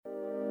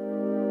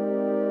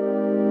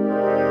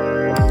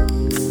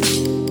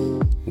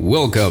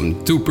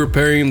Welcome to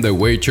Preparing the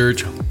Way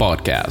Church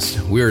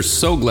podcast. We are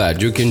so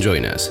glad you can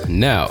join us.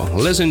 Now,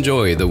 let's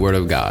enjoy the Word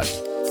of God.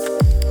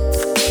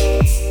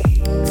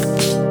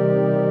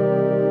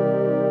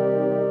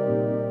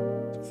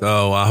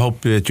 So I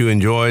hope that you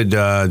enjoyed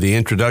the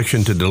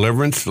introduction to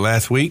deliverance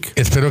last week.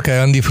 Espero que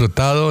hayan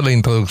disfrutado la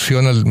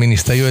introducción al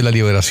Ministerio de la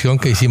Liberación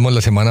que hicimos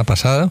la semana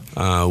pasada.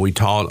 We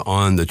taught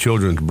on the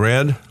children's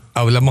bread.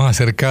 Hablamos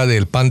acerca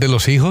del pan de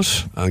los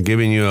hijos.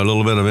 Giving you a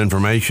little bit of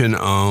information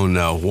on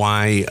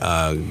why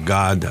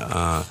God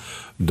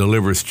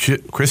delivers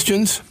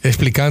Christians.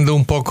 Explicando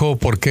un poco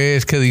por qué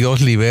es que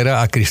Dios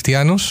libera a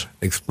cristianos.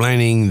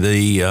 Explaining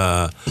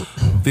the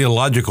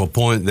theological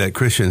point that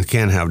Christians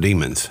can have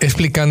demons.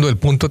 Explicando el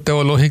punto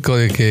teológico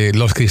de que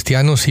los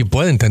cristianos sí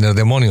pueden tener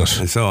demonios.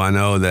 And so I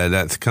know that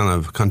that's kind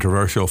of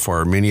controversial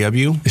for many of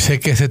you. Sé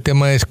que ese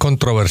tema es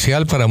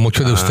controversial para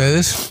muchos de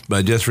ustedes.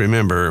 But just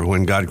remember,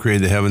 when God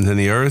created the heavens and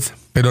the earth,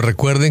 pero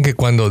recuerden que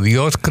cuando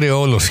Dios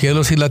creó los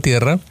cielos y la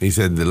tierra, He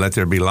said, "Let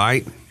there be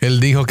light." Él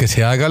dijo que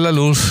se haga la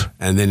luz.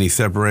 And then He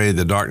separated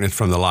the darkness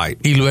from the light.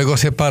 Y luego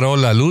separó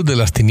la luz de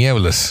las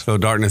tinieblas. So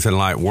darkness and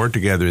light were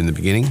together in the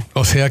beginning.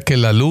 O sea que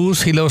la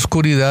luz y la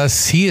oscuridad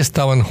sí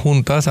estaban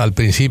juntas al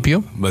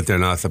principio. But they're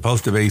not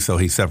supposed to be, so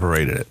He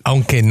separated it.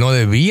 Aunque no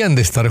debían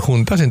de estar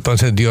juntas,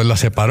 entonces Dios las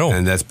separó.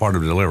 And that's part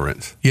of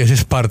deliverance. Y esa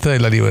es parte de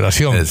la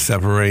liberación. It's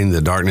separating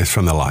the darkness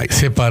from the light.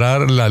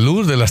 Separar la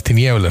luz de las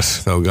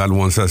tinieblas. So God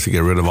wants us to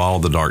get rid of all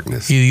the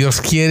darkness. Y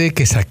Dios quiere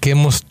que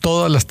saquemos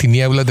todas las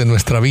tinieblas de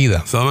nuestra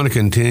vida. So I'm going to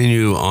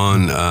continue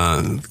on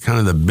kind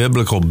of the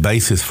biblical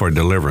basis for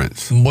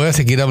deliverance. Voy a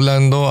seguir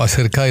hablando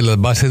acerca de las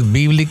bases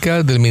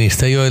bíblicas del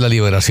Ministerio de la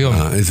Liberación.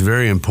 It's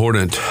very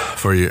important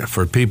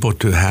for people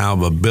to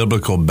have a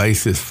biblical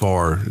basis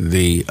for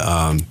the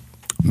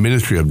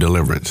ministry of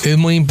deliverance. Es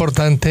muy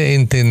importante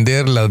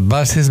entender las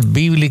bases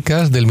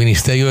bíblicas del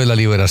Ministerio de la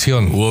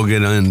Liberación. We'll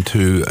get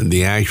into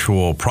the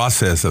actual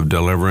process of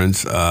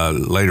deliverance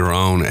later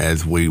on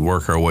as we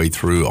work our way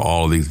through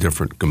all of these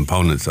different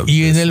components of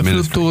y en this el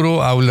ministry.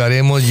 futuro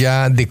hablaremos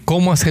ya de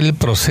cómo hacer el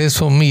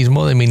proceso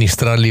mismo de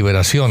ministrar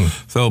liberación.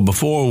 So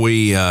before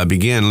we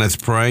begin, let's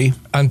pray.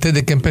 Antes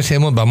de que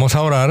empecemos, vamos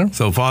a orar.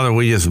 So Father,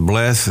 we just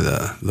bless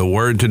the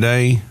word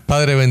today.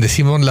 Padre,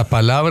 bendecimos la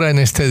palabra en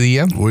este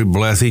día. We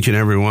bless each and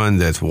every one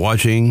that's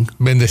watching.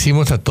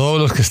 Bendecimos a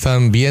todos los que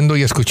están viendo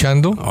y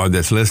escuchando. Or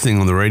that's listening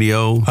on the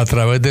radio. A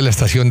través de la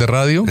estación de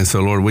radio. And so,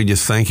 Lord, we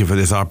just thank you for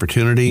this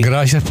opportunity.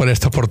 Gracias por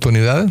esta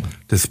oportunidad.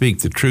 To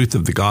speak the truth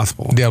of the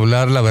gospel. De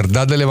hablar la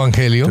verdad del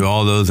evangelio. To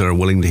all those that are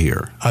willing to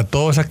hear. A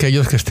todos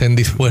aquellos que estén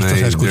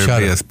dispuestos a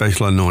escuchar. May there be a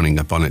special anointing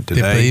upon it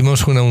today. Te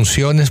pedimos una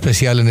unción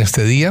especial en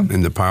este día.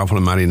 In the powerful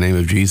and mighty name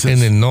of Jesus.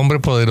 En el nombre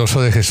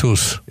poderoso de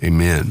Jesús.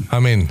 Amen.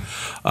 Amén.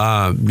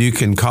 You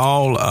can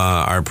call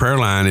our prayer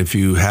line if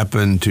you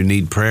happen to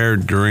need prayer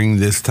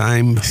during this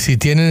time. Si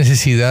tiene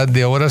necesidad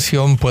de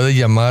oración, puede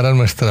llamar a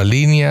nuestra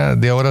línea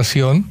de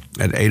oración.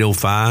 At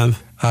 805.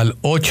 Al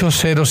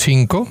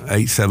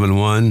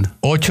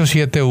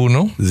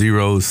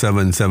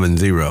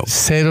 805-871-0770.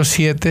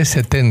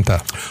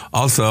 0770.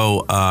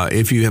 Also,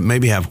 if you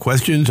maybe have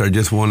questions or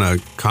just want to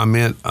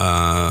comment,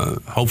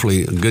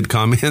 hopefully good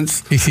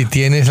comments. Y si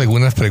tienes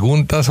algunas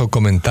preguntas o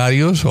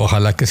comentarios,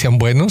 ojalá que sean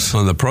buenos.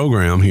 On the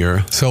program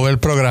here. Sobre el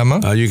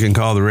programa. You can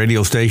call the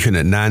radio station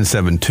at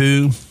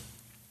 972.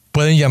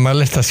 Pueden llamar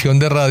la estación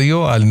de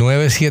radio al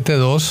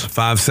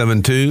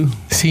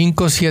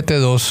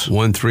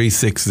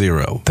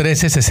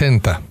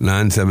 972-572-1360. 972-572-1360.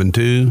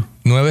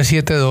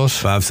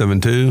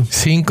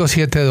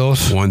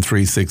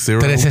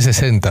 972-572-1360.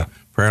 1360.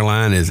 Prayer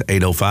line is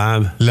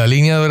 805. La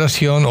línea de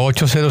oración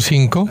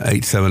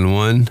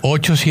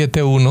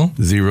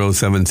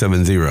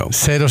 805-871-0770.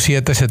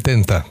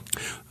 0770.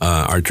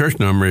 Our church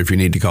number, if you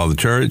need to call the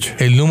church.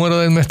 El número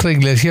de nuestra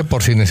iglesia,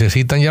 por si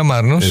necesitan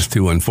llamarnos, is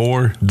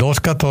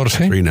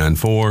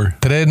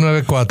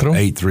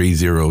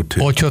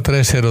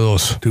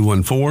 214-394-8302.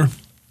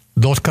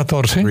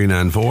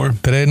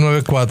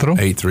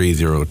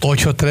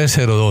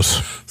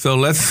 214-394-8302. So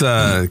let's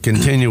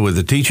continue with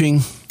the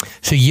teaching.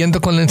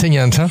 Siguiendo con la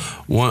enseñanza.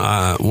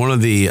 One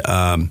of the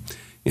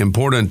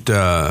important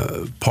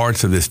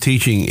parts of this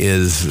teaching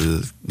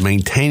is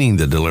maintaining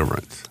the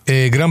deliverance.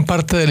 Gran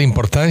parte de la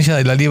importancia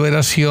de la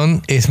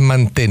liberación es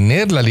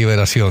mantener la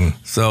liberación.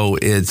 So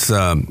it's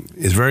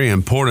very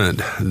important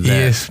that y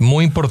es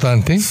muy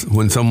importante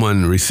when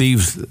someone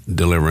receives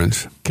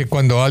deliverance, que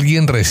cuando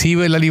alguien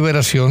recibe la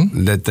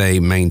liberación, that they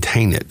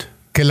maintain it.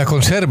 Que la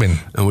conserven.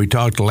 And we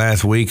talked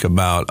last week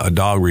about a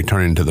dog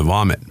returning to the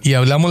vomit. Y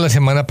hablamos la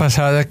semana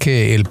pasada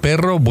que el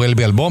perro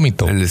vuelve al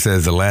vómito. And it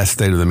says the last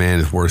state of the man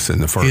is worse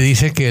than the first. Y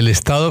dice que el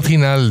estado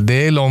final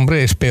del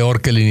hombre es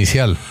peor que el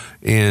inicial.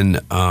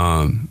 In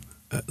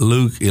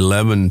Luke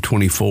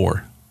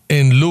 11:24.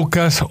 En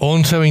Lucas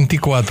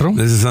 11:24.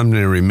 This is something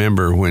to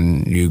remember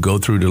when you go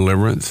through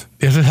deliverance.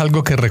 Eso es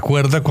algo que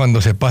recuerda cuando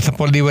se pasa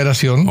por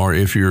liberación. Or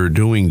if you're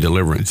doing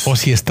deliverance. O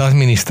si estás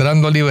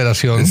ministrando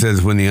liberación. It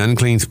says when the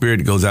unclean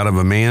spirit goes out of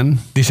a man.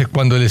 Dice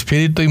cuando el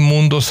espíritu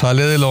inmundo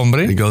sale del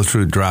hombre. It goes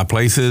through dry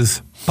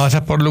places.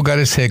 pasa por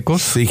lugares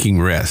secos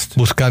seeking rest.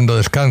 buscando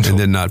descanso. And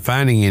then not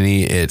finding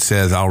any, it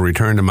says, I'll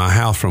return to my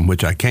house from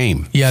which I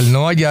came. Y al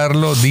no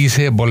hallarlo,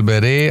 dice,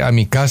 volveré a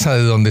mi casa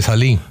de donde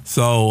salí.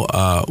 So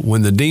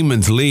when the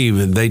demons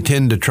leave, they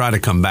tend to try to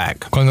come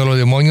back. Cuando los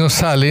demonios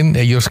salen,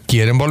 ellos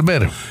quieren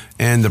volver.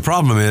 And the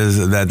problem is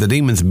that the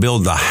demons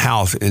build the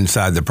house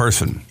inside the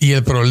person. Y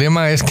el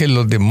problema es que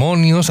los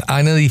demonios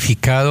han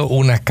edificado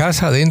una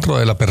casa dentro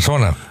de la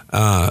persona.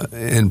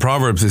 In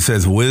Proverbs, it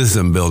says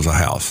wisdom builds a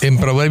house. En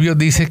Proverbios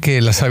dice que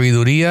la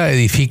sabiduría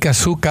edifica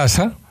su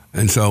casa.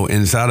 And so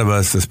inside of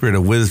us, the spirit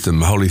of wisdom,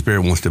 the Holy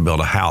Spirit wants to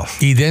build a house.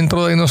 Y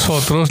dentro de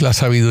nosotros, la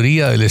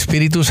sabiduría del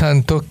Espíritu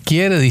Santo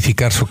quiere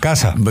edificar su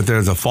casa. But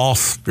there's a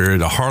false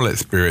spirit, a harlot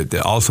spirit,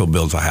 that also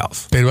builds a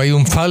house. Pero hay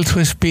un falso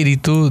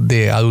espíritu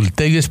de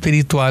adulterio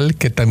espiritual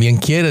que también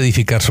quiere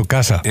edificar su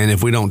casa. And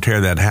if we don't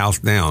tear that house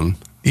down,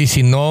 Y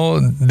si no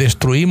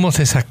destruimos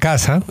esa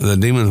casa, the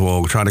demons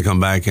will try to come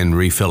back and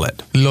refill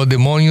it. los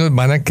demonios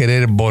van a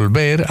querer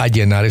volver a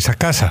llenar esa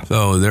casa.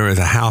 So there is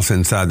a house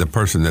inside the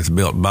person that's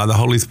built by the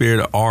Holy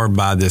Spirit or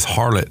by this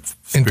harlot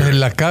Entonces spirit.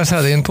 la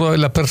casa dentro de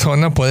la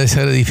persona puede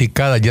ser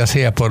edificada ya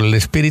sea por el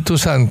Espíritu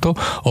Santo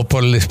o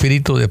por el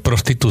espíritu de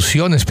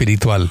prostitución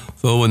espiritual.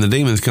 So when the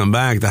demons come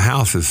back, the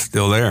house is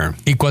still there.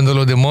 Y cuando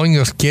los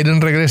demonios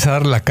quieren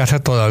regresar, la casa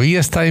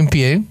todavía está en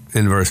pie.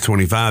 In verse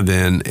 25,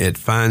 then, it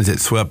finds it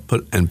swept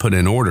and put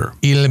in order.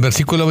 Y en el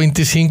versículo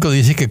 25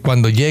 dice que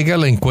cuando llega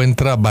la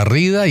encuentra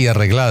barrida y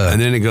arreglada.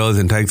 And then it goes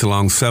and takes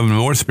along 7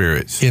 more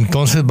spirits, Y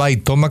entonces va y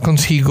toma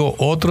consigo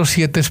otros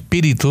 7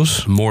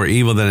 espíritus more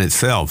evil than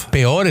itself.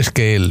 peores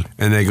que él.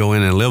 And they go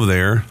in and live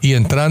there. Y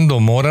entrando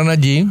moran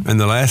allí. And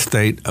the last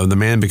state of the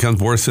man becomes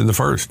worse than the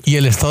first. Y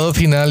el estado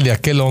final de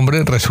aquel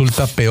hombre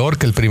resulta peor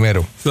que el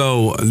primero.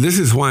 So this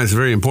is why it's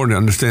very important to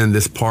understand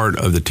this part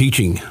of the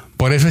teaching.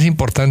 Por eso es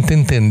importante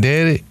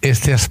entender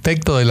este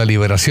aspecto de la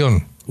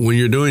liberación. When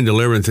you're doing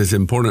deliverance, it's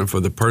important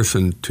for the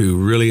person to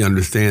really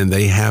understand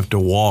they have to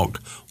walk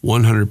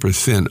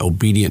 100%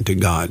 obedient to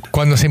God.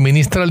 Cuando se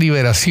ministra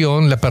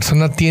liberación, la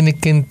persona tiene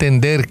que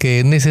entender que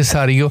es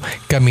necesario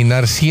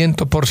caminar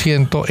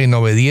 100% en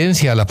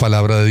obediencia a la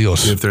palabra de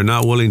Dios. If they're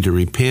not willing to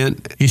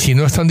repent Y si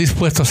no están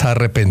dispuestos a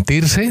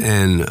arrepentirse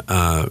and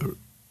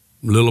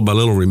little by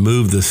little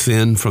remove the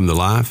sin from the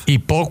life, y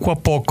poco a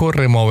poco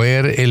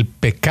remover el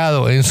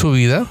pecado en su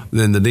vida,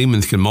 then the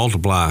demons can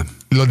multiply.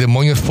 los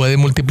demonios pueden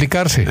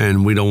multiplicarse.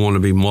 And we don't want to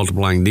be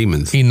multiplying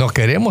demons. Y no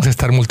queremos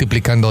estar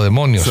multiplicando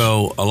demonios.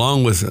 So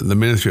along with the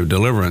ministry of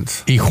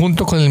deliverance, Y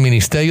junto con el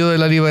ministerio de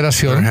la there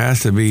liberación, has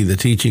to be the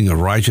teaching of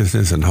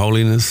righteousness and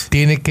holiness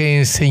tiene que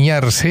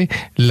enseñarse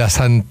la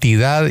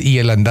santidad y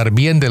el andar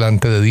bien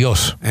delante de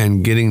Dios.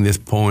 and getting this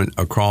point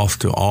across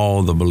to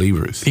all the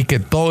believers. Y que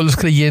todos los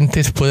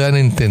creyentes puedan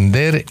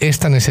entender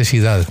esta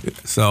necesidad.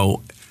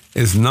 So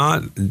it's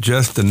not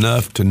just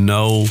enough to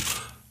know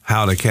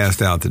how to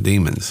cast out the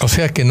demons. O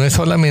sea que no es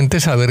solamente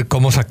saber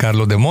cómo sacar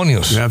los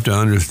demonios, You have to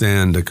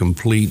understand the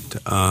complete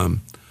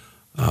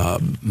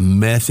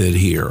method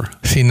here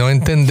sino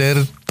entender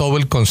todo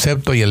el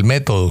concepto y el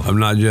método. of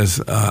not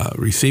just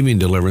receiving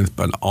deliverance,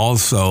 but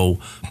also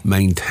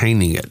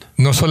maintaining it.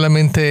 No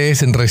solamente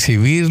es en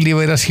recibir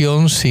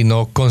liberación,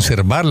 sino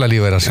conservar la And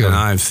liberación.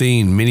 I've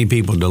seen many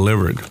people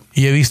delivered,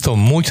 Y he visto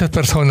muchas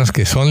personas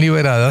que son and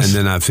liberadas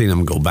then I've seen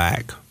them go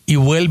back. y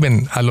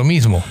vuelven a lo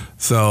mismo.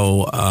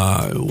 So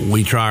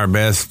we try our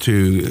best to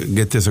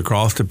get this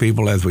across to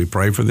people as we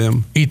pray for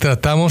them. Y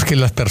tratamos que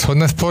las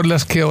personas por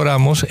las que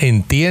oramos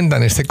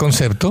entiendan este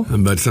concepto,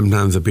 But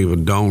sometimes the people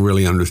don't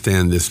really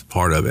understand this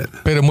part of it.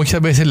 pero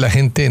muchas veces la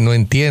gente no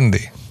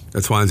entiende.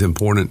 That's why it's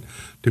important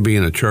to be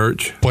in a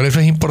church Por eso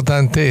es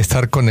importante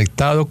estar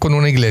conectado con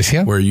una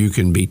iglesia where you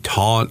can be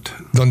taught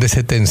donde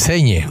se te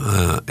enseñe,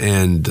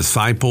 and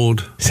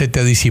discipled se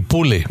te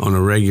disipule on a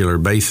regular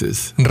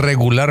basis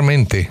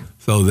regularmente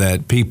so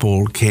that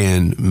people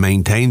can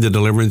maintain the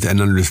deliverance and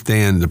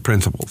understand the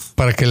principles.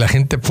 para que la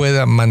gente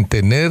pueda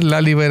mantener la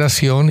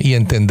liberación y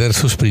entender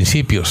sus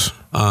principios.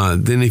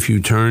 Then if you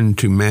turn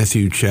to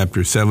Matthew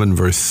chapter 7,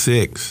 verse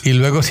 6, Y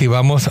luego si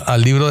vamos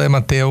al libro de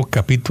Mateo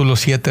capítulo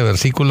 7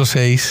 versículo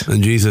 6,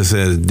 and Jesus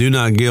says, "Do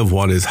not give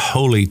what is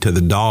holy to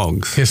the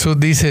dogs." Jesús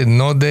dice,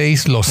 no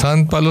deis lo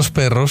santo a los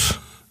perros.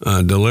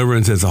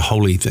 Deliverance is a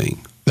holy thing.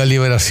 La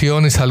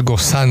liberación es algo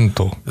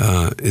santo,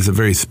 It's a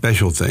very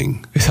special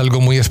thing. es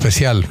algo muy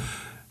especial.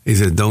 He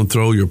says, "Don't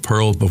throw your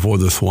pearls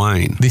before the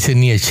swine, Dice,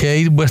 ni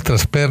echéis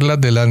vuestras perlas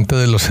delante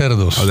de los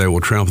cerdos, or they will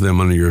trample them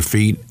under your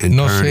feet and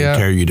No turn sea- and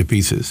tear you to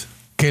pieces."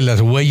 que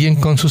las huellen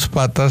con sus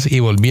patas y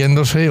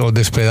volviéndose os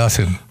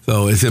despedacen.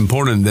 So it's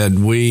important that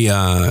we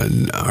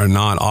are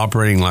not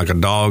operating like a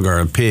dog or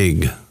a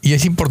pig, Y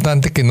es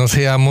importante que no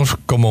seamos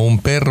como un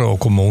perro o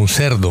como un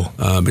cerdo,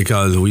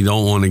 because we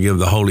don't want to give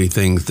the holy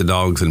things to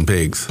dogs and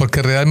pigs.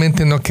 porque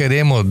realmente no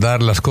queremos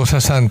dar las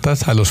cosas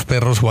santas a los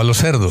perros o a los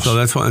cerdos. So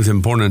that's why it's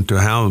important to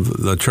have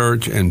the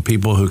church and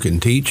people who can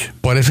teach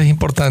Por eso es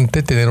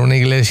importante tener una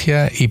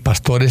iglesia y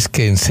pastores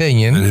que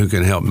enseñen and who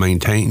can help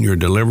maintain your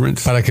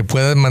deliverance, para que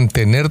puedan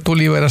mantener tu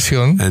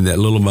liberación and that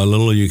little by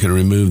little you can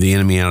remove the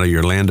enemy out of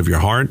your land land of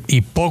your heart.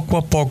 Y poco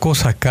a poco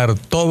sacar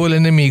todo el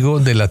enemigo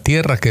de la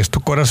tierra que es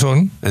tu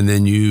corazón. And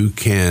then you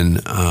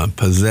can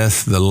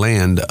possess the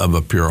land of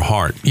a pure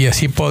heart. Y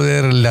así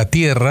poder la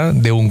tierra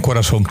de un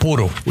corazón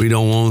puro. We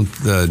don't want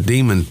the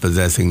demons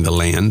possessing the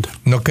land.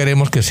 No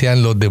queremos que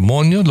sean los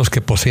demonios los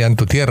que posean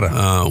tu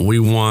tierra. We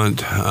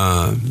want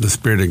the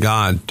Spirit of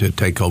God to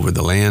take over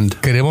the land.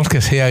 Queremos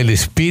que sea el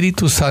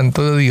Espíritu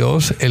Santo de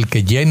Dios el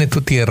que llene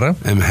tu tierra.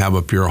 And have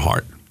a pure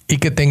heart. Y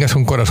que tengas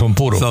un corazón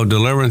puro. So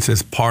deliverance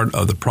is part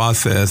of the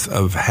process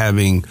of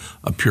having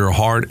a pure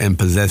heart and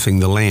possessing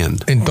the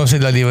land.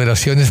 Entonces la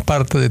liberación es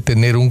parte de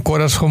tener un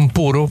corazón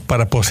puro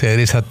para poseer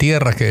esa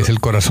tierra que es el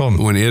corazón.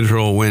 When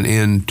Israel went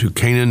into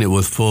Canaan, it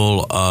was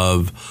full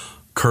of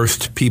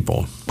cursed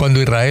people.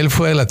 Cuando Israel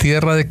fue a la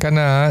tierra de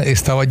Canaán,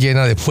 estaba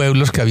llena de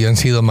pueblos que habían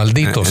sido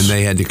malditos. And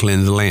they had to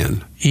cleanse the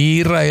land.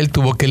 Y Israel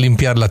tuvo que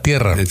limpiar la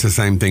tierra. It's the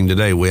same thing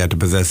today. We have to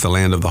possess the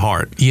land of the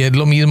heart. Y es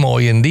lo mismo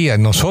hoy en día.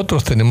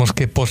 Nosotros tenemos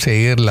que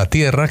poseer la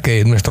tierra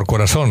que es nuestro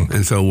corazón.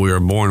 And so we are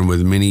born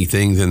with many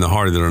things in the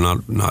heart that are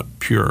not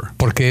pure.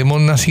 Porque hemos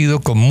nacido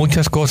con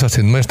muchas cosas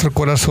en nuestro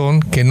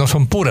corazón que no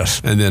son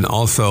puras. And then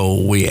also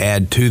we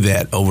add to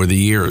that over the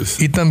years.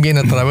 Y también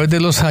a través de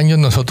los años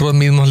nosotros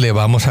mismos le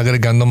vamos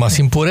agregando más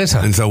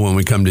impureza. And so when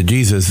we come to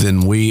Jesus,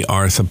 then we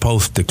are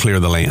supposed to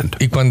clear the land.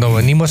 Y cuando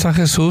venimos a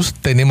Jesús,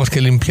 tenemos que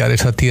limpiar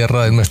esa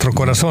tierra de nuestro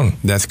corazón.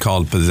 That's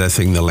called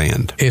possessing the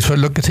land. Eso es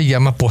lo que se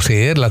llama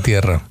poseer la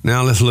tierra.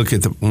 Now let's look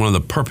at one of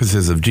the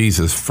purposes of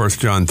Jesus, 1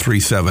 John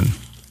 3:7.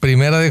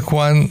 Primera de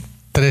Juan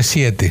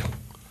 3:7.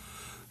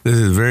 This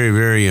is very,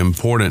 very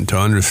important to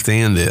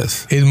understand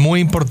this. Es muy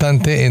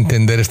importante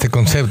entender este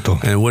concepto.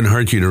 And it wouldn't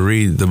hurt you to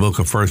read the book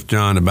of 1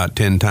 John about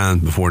 10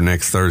 times before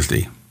next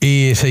Thursday.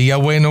 Y sería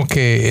bueno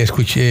que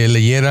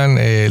leyeran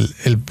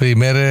el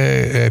primer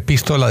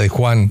epístola de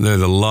Juan.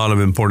 There's a lot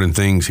of important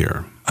things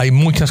here. Hay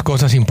muchas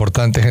cosas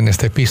importantes en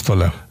esta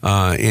epístola.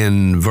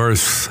 In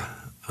verse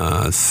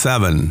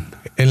 7,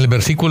 en el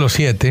versículo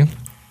 7,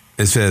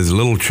 it says,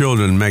 "Little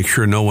children, make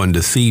sure no one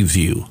deceives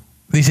you."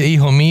 Dice,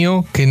 hijo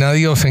mío, que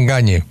nadie os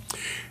engañe.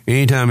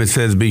 Anytime it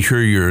says be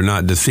sure you're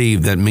not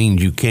deceived, that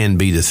means you can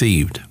be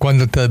deceived.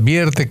 Cuando te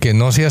advierte que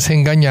no seas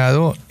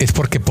engañado, es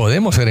porque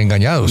podemos ser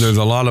engañados. There's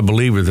a lot of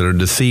believers that are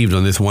deceived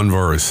on this one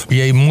verse.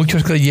 Y hay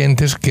muchos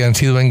creyentes que han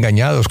sido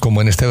engañados,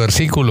 como en este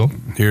versículo.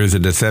 Here's a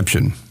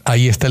deception.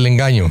 Ahí está el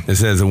engaño. It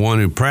says the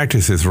one who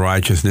practices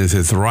righteousness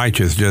is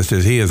righteous just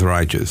as he is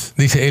righteous.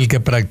 Dice, el que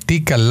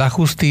practica la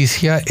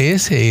justicia,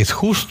 ese es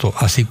justo,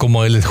 así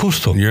como él es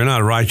justo. You're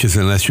not righteous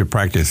unless you're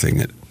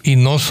practicing it. Y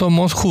no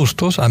somos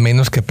justos a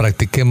menos que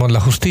practiquemos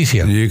la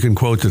justicia. You can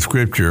quote the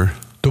scripture.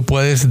 Tú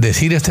puedes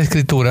decir esta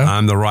escritura,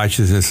 I'm the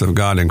righteousness of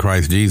God in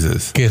Christ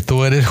Jesus. Que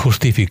tú eres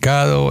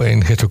justificado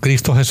en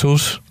Jesucristo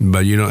Jesús.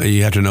 But you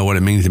have to know what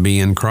it means to be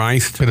in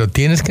Christ. Pero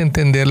tienes que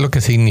entender lo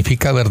que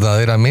significa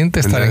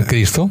verdaderamente estar en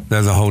Cristo.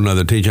 That's a whole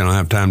nother teaching I don't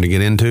have time to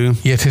get into.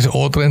 Y esa es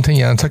otra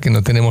enseñanza que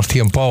no tenemos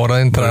tiempo ahora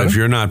de entrar. But if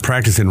you're not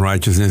practicing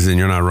righteousness, then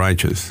you're not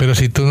righteous. Pero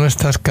si tú no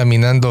estás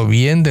caminando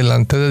bien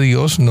delante de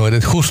Dios, no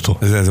eres justo.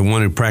 It says the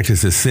one who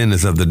practices sin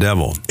is of the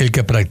devil. El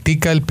que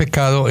practica el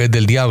pecado es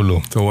del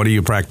diablo. So what do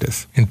you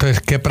practice?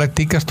 Entonces, ¿qué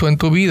practicas tú en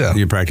tu vida? Do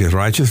you practice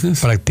righteousness?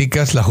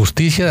 ¿Practicas la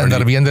justicia de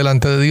andar bien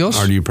delante de Dios?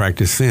 Or do you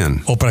practice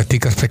sin? ¿O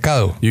practicas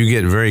pecado? You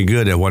get very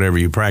good at whatever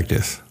you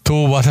practice.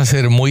 Tú vas a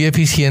ser muy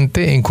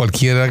eficiente en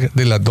cualquiera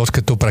de las dos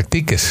que tú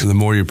practiques. The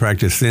more you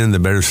practice sin, the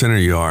better sinner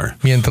you are.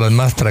 Mientras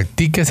más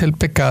practiques el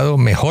pecado,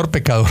 mejor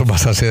pecador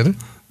vas a ser.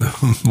 The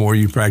more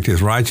you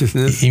practice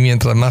righteousness, y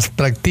mientras más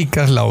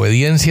practicas la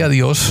obediencia a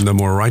Dios, the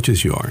more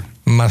righteous you are.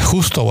 Más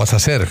justo vas a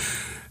ser.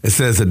 It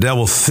says the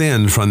devil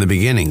sinned from the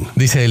beginning.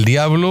 Dice, el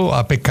diablo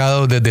ha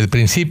pecado desde el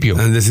principio.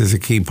 And this is a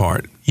key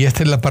part. Y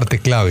esta es la parte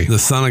clave. The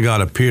Son of God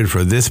appeared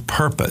for this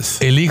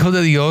purpose. El Hijo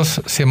de Dios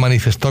se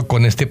manifestó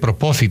con este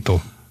propósito.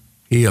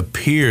 He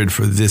appeared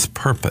for this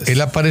purpose.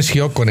 Él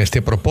apareció con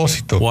este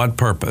propósito. What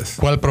purpose?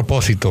 ¿Cuál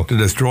propósito? To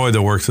destroy the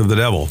works of the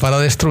devil. Para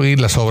destruir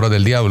las obras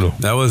del diablo.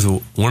 That was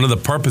one of the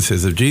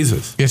purposes of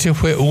Jesus. Ese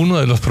fue uno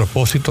de los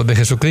propósitos de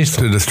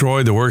Jesucristo. To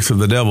destroy the works of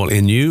the devil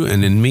in you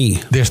and in me.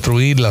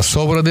 Destruir las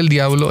obras del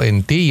diablo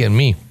en ti y en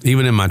mí.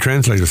 Even in my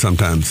translator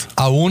sometimes.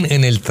 Aún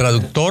en el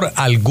traductor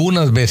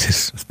algunas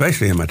veces.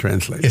 Especially in my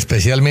translator.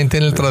 Especialmente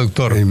en el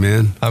traductor.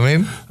 Amen.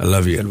 Amén. I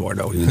love you,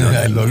 Eduardo. You know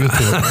I love you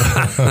too.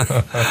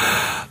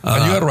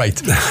 You are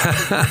right.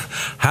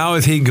 How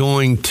is he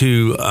going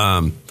to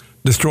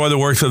destroy the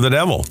works of the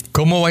devil?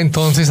 ¿Cómo va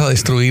entonces a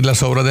destruir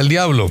las obras del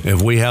diablo?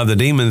 If we have the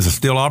demons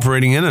still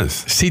operating in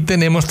us. Si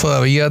tenemos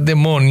todavía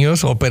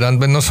demonios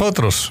operando en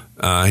nosotros.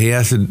 He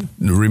has to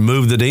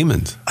remove the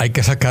demons. Hay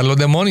que sacar los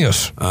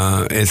demonios.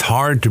 It's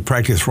hard to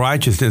practice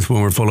righteousness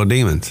when we're full of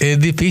demons. Es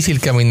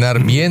difícil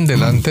caminar bien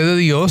delante de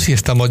Dios si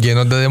estamos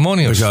llenos de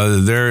demonios.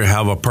 Because they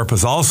have a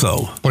purpose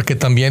also. Porque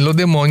también los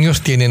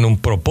demonios tienen un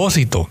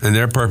propósito. And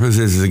their purpose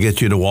is to get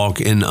you to walk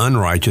in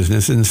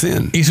unrighteousness and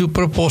sin. Y su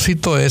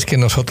propósito es que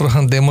nosotros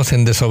andemos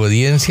en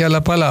desobediencia a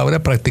la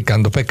palabra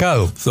practicando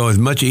pecado. So it's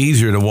much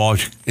easier to walk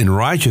in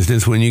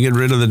righteousness when you get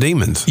rid of the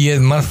demons. Y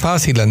es más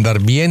fácil andar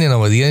bien en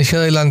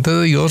obediencia delante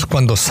de Dios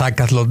cuando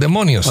sacas los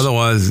demonios.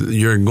 Otherwise,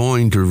 you're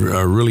going to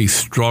really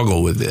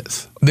struggle with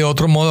this. De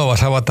otro modo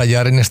vas a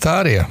batallar en esta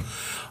área.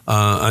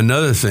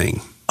 Another thing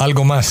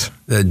Algo más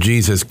that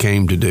Jesus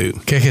came to do.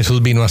 que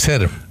Jesús vino a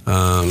hacer.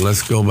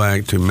 Let's go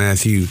back to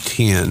Matthew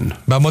 10.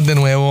 Vamos de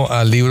nuevo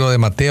al libro de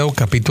Mateo,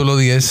 capítulo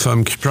 10. So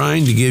I'm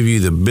trying to give you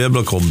the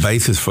biblical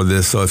basis for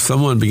this. So if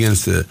someone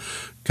begins to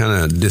kind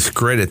of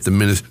discredit the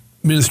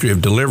ministry of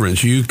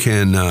deliverance, you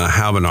can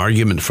have an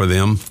argument for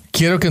them.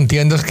 Quiero que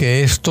entiendas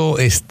que esto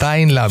está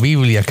en la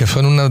Biblia, que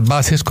son unas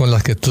bases con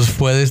las que tú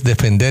puedes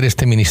defender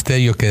este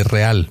ministerio que es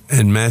real.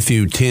 In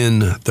Matthew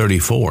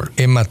 10:34,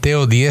 En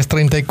Mateo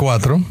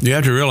 10:34, you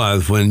have to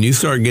realize when you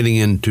start getting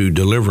into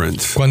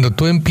deliverance, cuando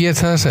tú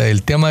empiezas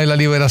el tema de la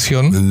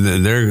liberación,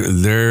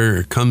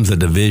 there comes a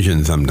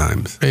division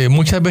sometimes.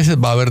 muchas veces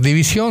va a haber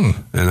división.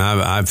 And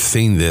I've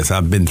seen this.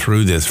 I've been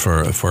through this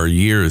for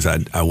years.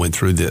 I went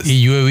through this.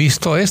 Y yo he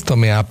visto esto,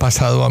 me ha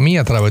pasado a mí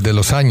a través de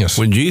los años.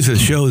 When Jesus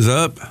shows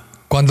up,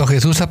 Cuando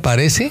Jesús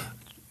aparece,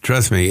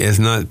 trust me, it's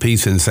not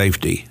peace and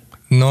safety.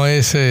 no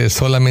es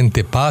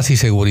solamente paz y When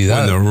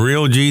seguridad. the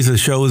real Jesus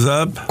shows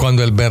up,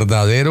 Cuando el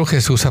verdadero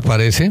Jesús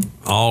aparece,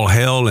 all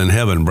hell and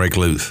heaven break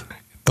loose.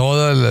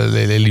 todo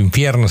el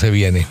infierno se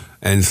viene.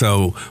 And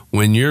so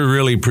when you're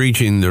really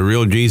preaching the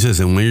real Jesus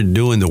and when you're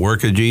doing the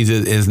work of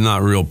Jesus, it's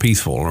not real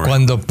peaceful. Right?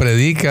 Cuando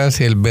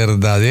predicas el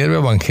verdadero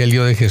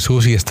evangelio de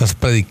Jesús y estás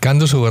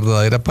predicando su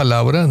verdadera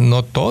palabra,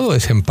 no todo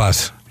es en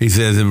paz. He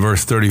says in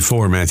verse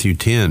 34, Matthew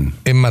 10,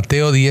 En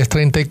Mateo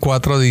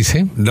 10:34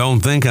 dice,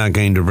 don't think I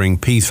came to bring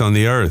peace on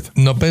the earth.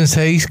 no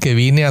penséis que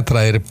vine a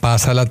traer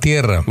paz a la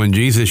tierra. When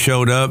Jesus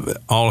showed up,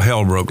 all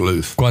hell broke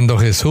loose. Cuando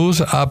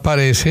Jesús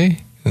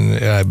aparece,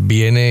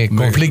 viene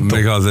conflicto.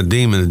 Because the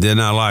demons did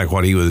not like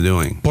what he was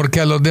doing. Porque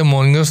a los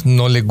demonios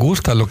no les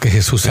gusta lo que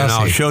Jesús And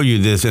I'll hace. show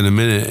you this in a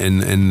minute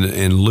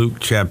in Luke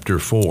chapter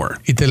 4.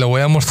 Y te lo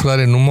voy a mostrar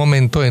en un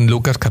momento en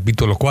Lucas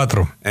capítulo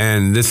 4.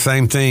 And this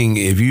same thing,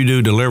 if you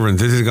do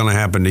deliverance, this is going to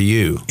happen to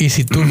you. Y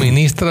si tú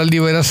ministras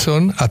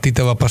liberación, a ti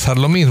te va a pasar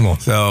lo mismo.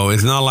 So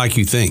it's not like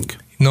you think.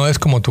 No es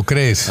como tú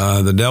crees.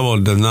 The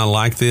devil does not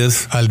like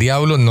this. Al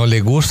diablo no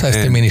le gusta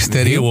este And he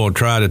ministerio will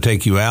try to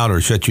take you out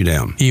or shut you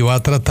down. y va a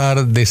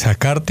tratar de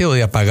sacarte o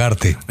de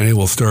apagarte. And he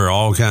will stir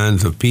all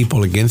kinds of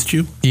people against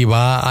you. Y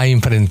va a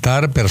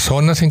enfrentar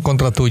personas en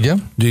contra tuya.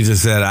 Jesus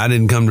said, I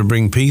didn't come to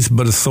bring peace,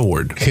 but a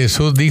sword.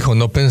 Jesús dijo,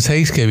 no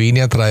penséis que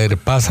vine a traer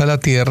paz a la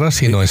tierra,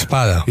 sino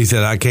espada. He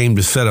said, I came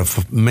to set a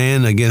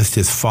man against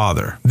his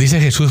father, Dice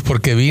Jesús,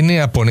 porque vine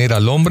a poner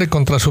al hombre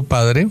contra su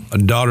padre, a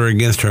daughter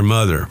against her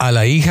mother, a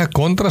la hija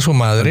contra su a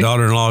madre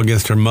daughter-in-law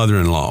against her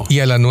mother-in-law. y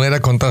a la nuera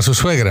contra su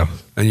suegra.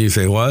 And you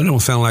say, well, that don't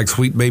sound like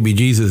sweet baby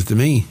Jesus to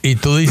me. Y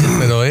tú dices,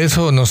 pero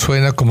eso no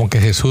suena como que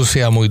Jesús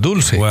sea muy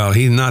dulce. Well,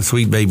 he's not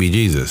sweet baby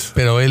Jesus.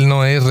 Pero él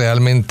no es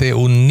realmente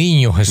un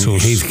niño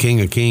Jesús. He's King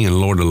of Kings and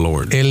Lord of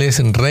Lords. Él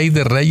es Rey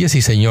de Reyes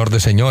y Señor de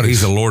He's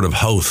Señores. the Lord of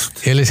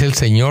hosts. Él es el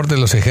Señor de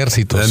los That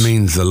ejércitos.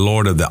 means the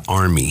Lord of the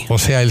army. O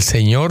sea, el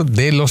Señor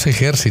de los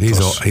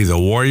ejércitos. He's a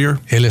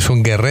warrior. Él es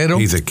un guerrero.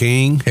 He's a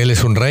king. Él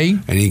es un rey.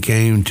 And he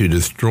came to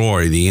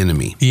destroy the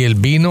enemy. Y él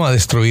vino a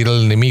destruir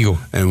al enemigo.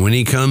 And when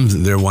he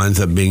comes, there winds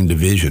up being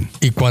division.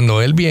 Y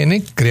cuando él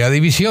viene, crea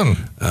división.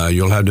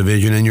 You'll have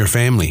division in your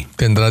family.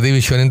 Tendrás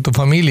división en tu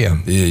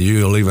familia.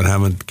 You'll even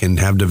can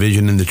have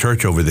division in the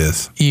church over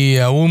this. Y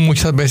aún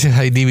muchas veces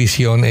hay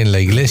división en la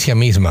iglesia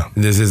misma.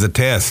 This is a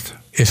test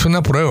Es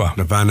una prueba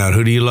to find out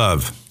who do you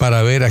love.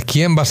 para ver a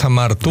quién vas a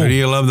amar tú, Who do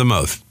you love the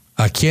most?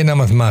 a quién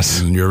amas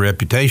más, Your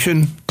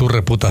reputation, tu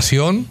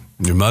reputación,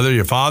 your mother,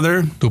 your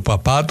father, tu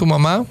papá, tu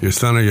mamá, your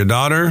son or your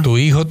daughter, tu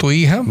hijo, tu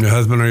hija, your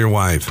husband or your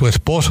wife. tu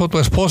esposo, tu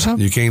esposa.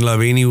 You can't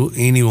love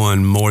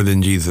anyone more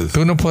than Jesus.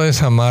 Tú no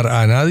puedes amar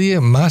a nadie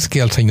más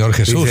que al Señor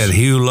He Jesús. said,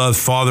 he who loves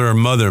father or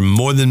mother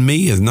more than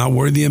me is not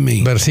worthy of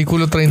me.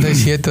 Versículo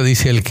 37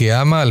 dice, el que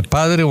ama al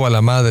padre o a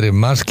la madre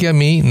más que a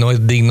mí no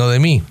es digno de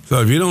mí.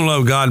 So if you don't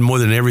love God more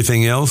than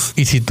everything else,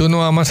 Y si tú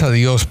no amas a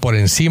Dios por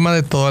encima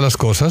de todas las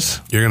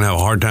cosas, you're going to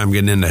have a hard time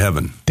getting into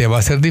heaven. te va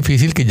a ser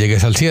difícil que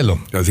llegues al cielo.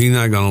 Because he's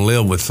not going to live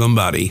with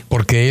somebody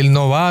Porque Él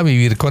no va a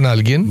vivir con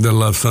alguien that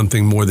loves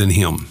something more than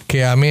him.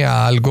 que ame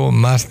a algo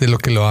más de lo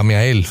que lo ame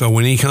a Él. So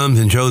when he comes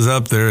and shows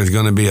up, there is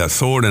going to be a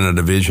sword and a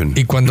division.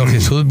 Y cuando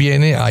Jesús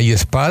viene, hay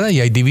espada y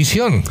hay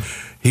división.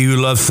 He who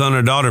loves son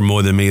or daughter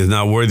more than me is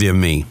not worthy of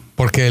me.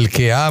 Porque el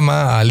que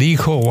ama al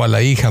hijo o a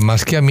la hija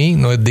más que a mí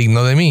no es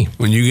digno de mí.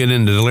 When you get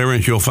into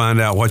deliverance, you'll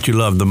find out what you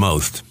love the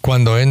most.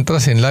 Cuando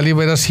entras en la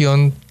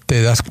liberación,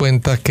 te das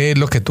cuenta qué es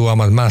lo que tú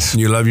amas más.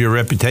 You love your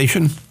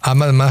reputation,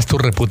 ¿Amas más tu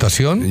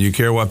reputación? and you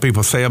care what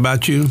people say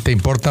about you, ¿Te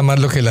importa más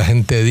lo que la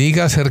gente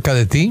diga acerca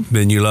de ti?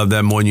 then you love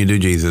that more than you do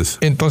Jesus.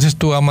 Entonces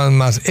tú amas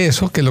más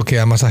eso que lo que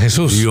amas a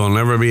Jesús. You will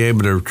never be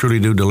able to truly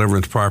do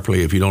deliverance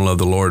properly if you don't love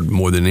the Lord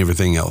more than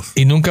everything else.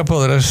 Y nunca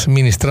podrás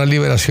ministrar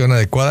liberación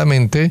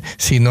adecuadamente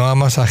si no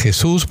amas a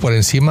Jesús por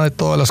encima de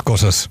todas las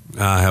cosas.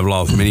 I have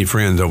lost many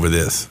friends over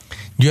this.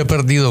 Yo he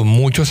perdido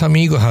muchos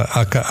amigos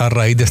a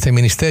raíz de este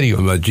ministerio,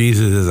 But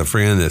Jesus is a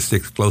friend that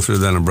sticks closer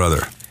than a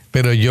brother.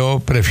 pero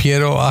yo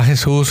prefiero a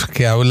Jesús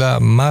que habla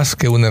más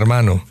que un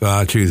hermano. So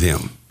I choose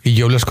him. y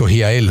yo lo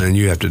escogí a él. And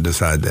you have to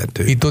decide that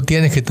too. Y tú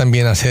tienes que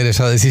también hacer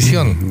esa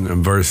decisión.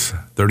 In verse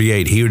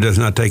 38, he who does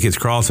not take his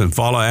cross and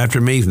follow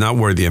after me is not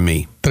worthy of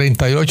me.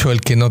 38, el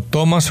que no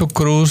toma su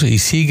cruz y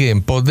sigue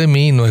en pos de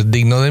mí no es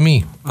digno de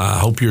mí. I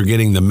hope you're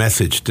getting the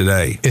message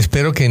today.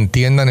 Espero que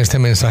entiendan este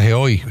mensaje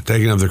hoy.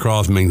 Taking up the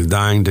cross means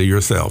dying to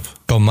yourself.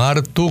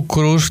 Tomar tu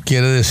cruz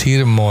quiere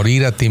decir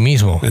morir a ti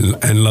mismo.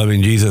 And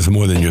loving Jesus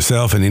more than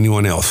yourself and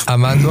anyone else.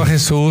 Amando a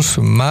Jesús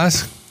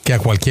más que a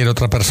cualquier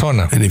otra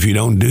persona. And if you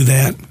don't do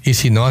that, Y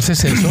si no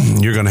haces eso,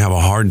 you're going to have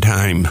a hard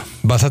time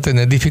vas a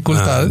tener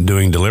dificultad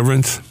doing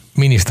deliverance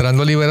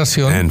ministrando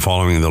liberación and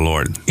following the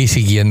Lord. y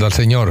siguiendo al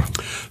Señor.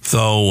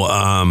 So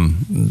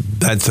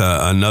that's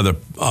another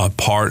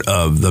part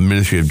of the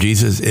ministry of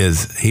Jesus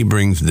is he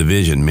brings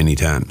division many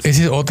times.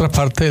 Esa es otra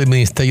parte del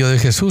ministerio de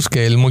Jesús,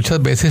 que Él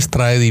muchas veces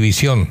trae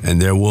división.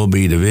 And there will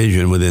be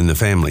division within the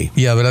family.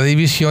 Y habrá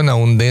división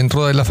aún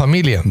dentro de la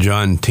familia.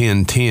 John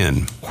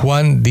 10:10.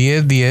 Juan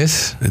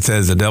 10:10 It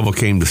says the devil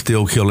came to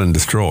steal, kill, and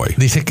destroy.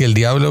 dice que el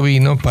diablo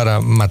vino para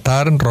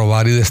matar,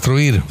 robar y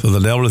destruir. So the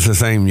devil is the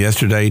same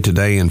yesterday,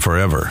 today, and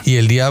forever. Y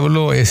el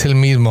diablo es el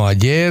mismo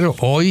ayer,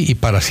 hoy y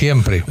para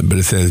siempre. But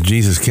it says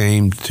Jesus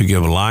came to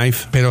give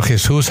life Pero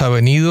Jesús ha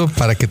venido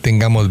para que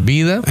tengamos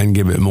vida and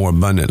give it more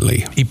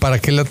abundantly. y para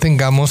que la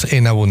tengamos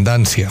en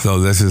abundancia.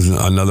 So this is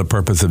another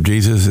purpose of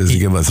Jesus is to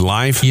give us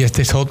life, Y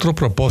este es otro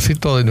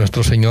propósito de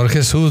nuestro Señor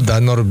Jesús,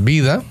 darnos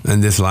vida,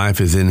 and this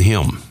life is in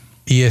him.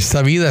 y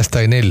esta vida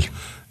está en Él.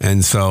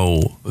 And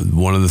so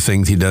one of the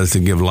things he does to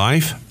give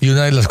life Y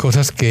una de las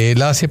cosas que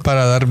Él hace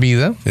para dar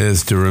vida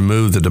is to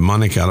remove the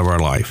demonic out of our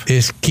life.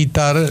 es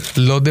quitar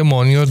los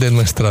demonios de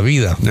nuestra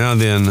vida. Now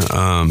then,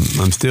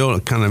 I'm still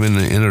kind of in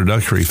the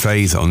introductory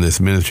phase on this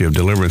ministry of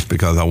deliverance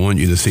because I want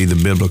you to see the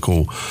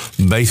biblical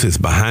basis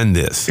behind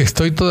this.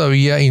 Estoy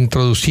todavía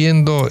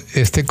introduciendo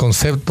este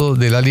concepto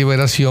de la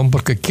liberación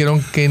porque quiero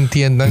que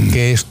entiendan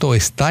que esto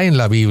está en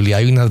la Biblia,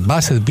 hay unas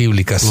bases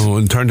bíblicas.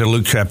 We'll turn to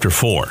Luke chapter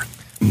 4.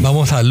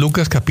 Vamos a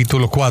Lucas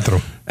capítulo 4.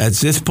 At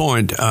this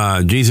point,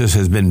 Jesus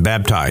has been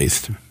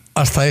baptized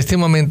Hasta este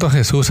momento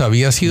Jesús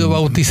había sido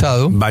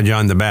bautizado by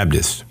John the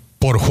Baptist.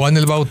 por Juan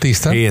el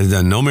Bautista. He has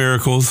done no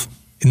miracles.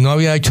 No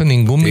había hecho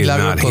ningún He has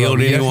milagro not healed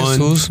todavía anyone.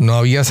 Jesús, no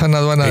había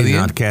sanado a He's nadie,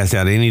 not cast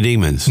out any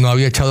demons. no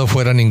había echado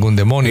fuera ningún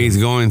demonio. He's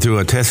going through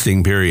a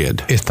testing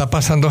period. Está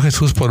pasando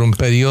Jesús por un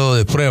periodo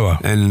de prueba.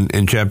 And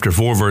in chapter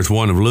 4, verse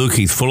 1 of Luke,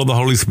 he's full of the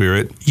Holy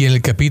Spirit. Y en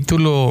el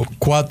capítulo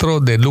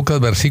 4 de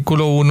Lucas,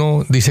 versículo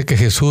 1, dice que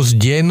Jesús,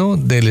 lleno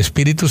del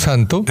Espíritu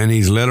Santo, And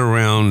he's led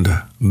around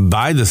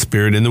by the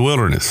Spirit in the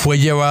wilderness fue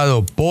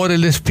llevado por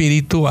el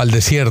Espíritu al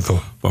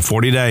desierto for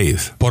 40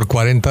 days. por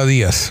 40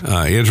 días.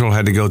 Israel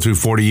had to go through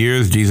 40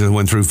 years. Jesus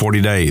went through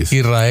 40 days.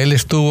 Israel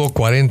estuvo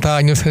 40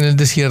 años en el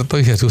desierto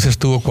y Jesús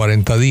estuvo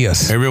 40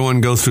 días.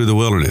 Everyone goes through the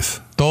wilderness.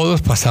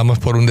 Todos pasamos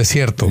por un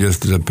desierto. It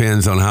just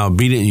depends on how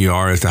obedient you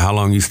are as to how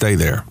long you stay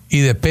there. Y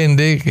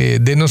depende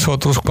de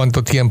nosotros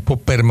cuánto tiempo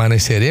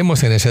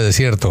permaneceremos en ese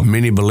desierto.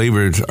 Many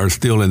believers are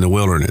still in the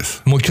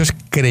wilderness. Muchos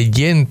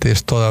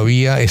creyentes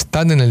todavía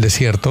están en el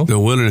desierto. The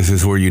wilderness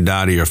is where you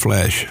die to your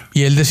flesh.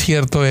 Y el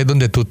desierto es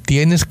donde tú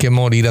tienes que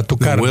morir a tu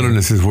The carne.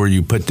 wilderness is where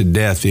you put to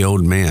death the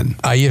old man.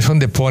 Ahí es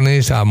donde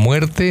pones a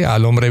muerte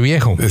al hombre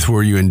viejo. It's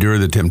where you endure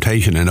the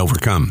temptation and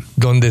overcome.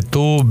 Donde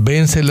tú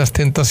vences las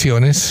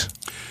tentaciones.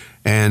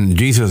 And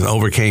Jesus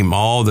overcame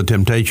all the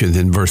temptations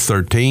in verse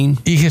 13.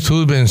 Y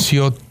Jesús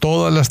venció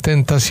todas las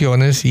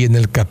tentaciones. Y en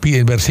el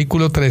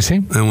versículo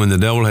 13, And when the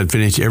devil had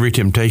finished every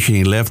temptation,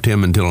 he left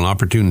him until an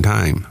opportune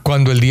time.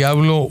 cuando el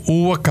diablo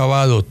hubo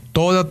acabado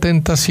toda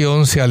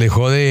tentación, se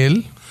alejó de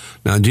él.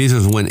 Now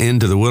Jesus went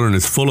into the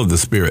wilderness full of the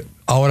Spirit.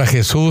 Ahora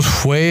Jesús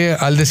fue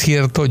al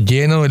desierto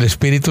lleno del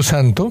Espíritu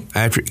Santo,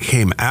 After he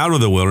came out of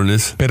the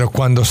wilderness, pero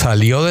cuando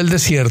salió del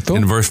desierto,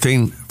 in verse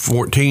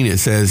 14 it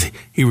says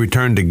he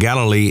returned to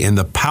Galilee in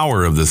the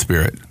power of the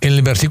Spirit. en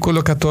el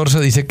versículo 14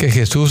 dice que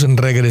Jesús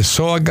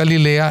regresó a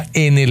Galilea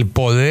en el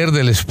poder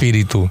del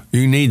Espíritu.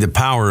 You need the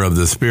power of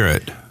the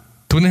Spirit,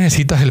 Tú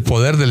necesitas el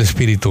poder del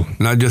Espíritu.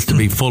 not just to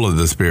be full of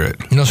the Spirit.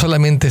 No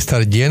solamente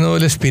estar lleno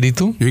del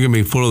Espíritu, You can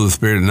be full of the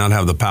Spirit and not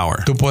have the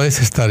power. tú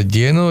puedes estar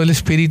lleno del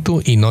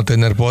Espíritu y no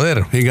tener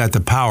poder. He got the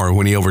power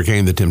when he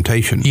overcame the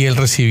temptation. Y él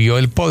recibió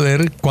el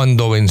poder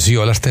cuando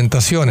venció las Now, you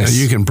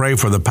tentaciones. can pray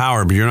for the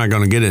power, but you're not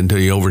going to get it until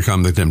you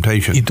overcome the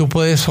temptation. Y tú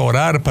puedes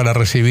orar para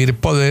recibir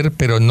poder,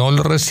 pero no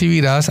lo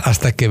recibirás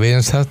hasta que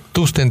venzas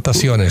tus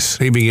tentaciones.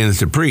 He begins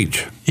to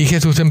preach, Y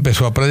Jesús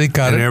empezó a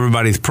predicar and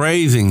everybody's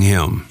praising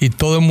him, y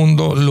todo el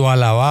mundo lo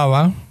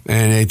alababa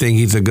and they think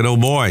he's a good old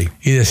boy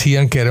y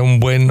decían que era un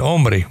buen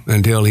hombre.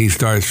 until he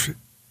starts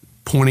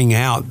pointing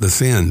out the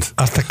sins.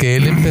 Hasta que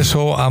él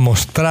empezó a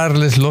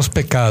mostrarles los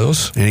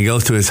pecados And he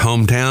goes to his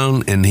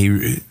hometown, and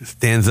he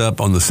stands up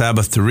on the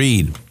Sabbath to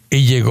read.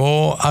 y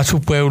llegó a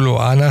su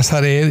pueblo, a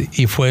Nazaret,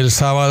 y fue el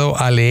sábado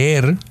a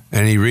leer.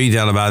 And he reads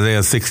out of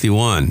Isaiah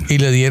 61. y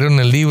le dieron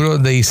el libro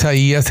de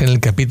Isaías en el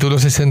capítulo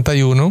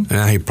 61.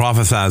 And he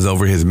prophesies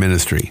over his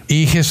ministry.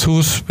 Y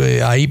Jesús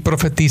ahí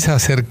profetiza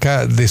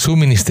acerca de su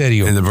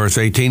ministerio. In the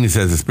verse 18, he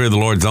says, the Spirit of the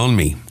Lord's on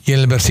me. Y en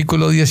el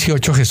versículo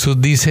 18 Jesús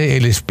dice,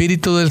 el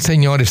Espíritu del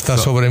Señor está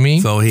sobre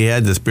mí. So he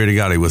had the Spirit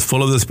of God. He was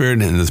full of the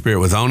Spirit, and the Spirit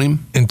was on him.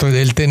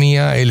 Entonces él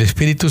tenía el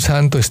Espíritu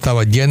Santo,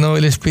 estaba lleno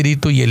del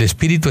Espíritu y el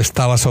Espíritu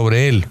estaba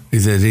sobre él. He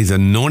says, he's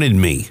anointed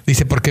me.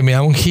 Dice, porque me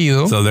ha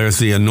ungido. So there's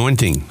the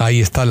anointing.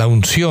 Ahí está la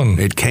unción.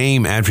 It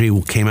came after he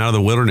came out of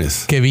the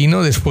wilderness. Que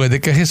vino después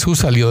de que Jesús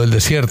salió del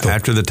desierto.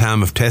 After the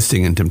time of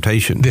testing and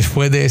temptation.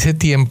 Después de ese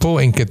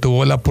tiempo en que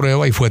tuvo la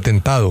prueba y fue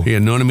tentado. He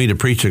anointed me to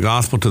preach the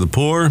gospel to the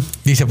poor.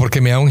 Dice,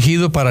 porque me ha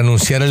ungido para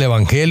anunciar el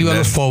evangelio a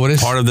los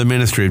pobres. Part of the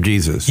ministry of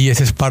Jesus. Y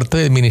ese es parte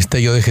del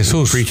ministerio de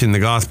Jesús. Preaching the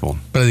gospel.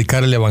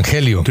 Predicar el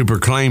evangelio. To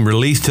proclaim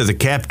release to the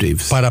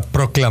captives. Para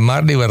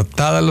proclamar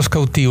libertad a los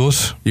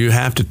cautivos. You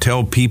have to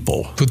tell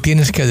people. Tú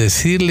tienes que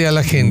decirle a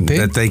la gente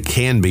that they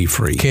can be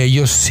free. Que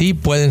ellos sí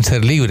pueden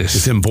ser libres.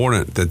 It's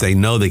important that they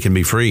know they can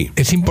be free.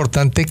 Es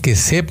importante que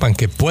sepan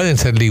que pueden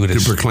ser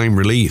libres. To proclaim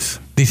release.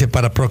 Dice,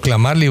 para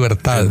proclamar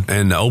libertad.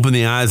 And open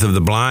the eyes of the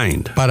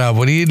blind. Para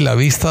abrir la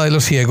vista de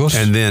los ciegos.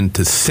 And then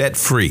to set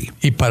free.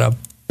 Y para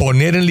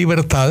poner en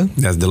libertad.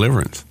 That's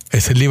deliverance.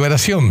 Esa es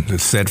liberación. To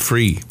set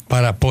free.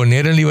 Para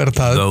poner en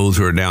libertad. Those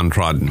who are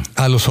downtrodden.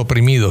 A los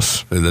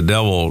oprimidos. The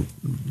devil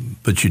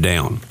puts you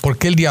down.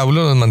 Porque el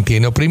diablo nos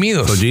mantiene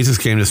oprimidos. So Jesus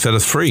came to set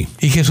us free.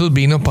 Y Jesús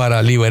vino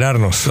para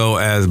liberarnos. So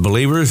as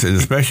believers, and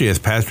especially as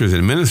pastors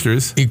and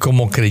ministers, y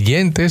como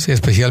creyentes,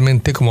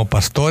 especialmente como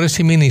pastores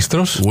y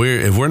ministros,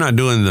 if we're not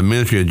doing the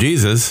ministry of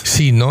Jesus,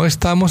 si no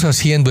estamos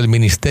haciendo el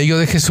ministerio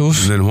de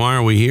Jesús, then why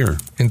are we here?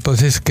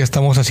 Entonces, ¿qué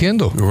estamos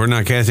haciendo? If we're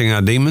not casting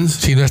out demons,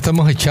 si no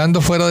estamos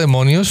echando fuera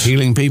demonios,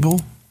 healing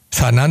people,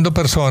 sanando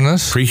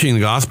personas, preaching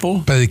the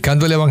gospel,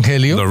 predicando el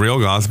evangelio, the real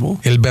gospel,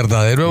 el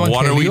verdadero evangelio,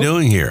 what are we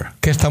doing here?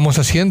 ¿Qué estamos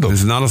haciendo?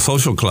 It's not a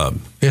social club.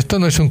 Esto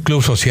no es un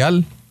club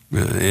social.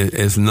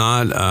 It's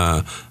not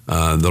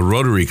the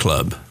Rotary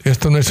Club.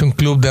 Esto no es un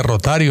club de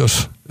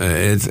rotarios.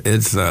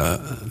 It's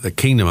the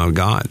kingdom of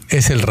God.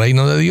 Es el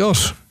reino de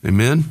Dios.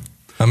 Amen.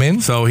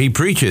 Amén. So he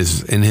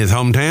preaches in his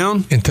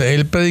hometown. Entonces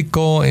él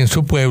predicó en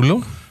su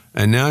pueblo.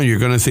 And now you're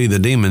going to see the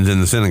demons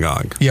in the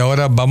synagogue. Y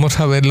ahora vamos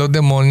a ver los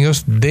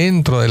demonios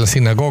dentro de la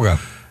sinagoga.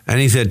 And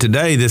he said,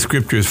 today this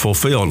scripture is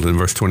fulfilled in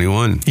verse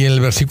 21. Y en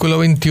el versículo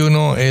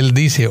 21 él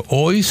dice,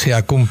 hoy se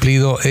ha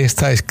cumplido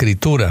esta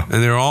escritura.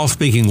 And they're all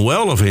speaking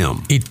well of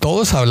him. Y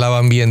todos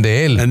hablaban bien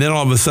de él. And then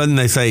all of a sudden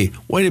they say,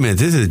 wait a minute,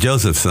 this is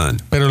Joseph's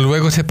son. Pero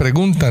luego se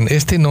preguntan,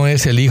 ¿este no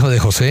es el hijo de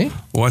José?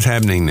 What's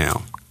happening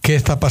now? ¿Qué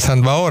está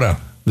pasando ahora?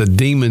 The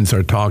demons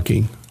are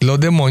talking. Los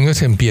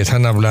demonios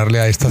empiezan a hablarle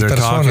a estas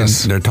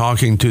personas. They're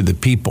talking to the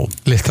people.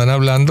 Le están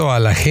hablando a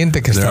la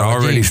gente que está allí. They're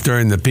already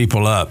stirring the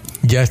people up.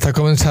 Ya está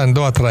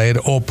comenzando a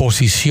traer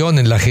oposición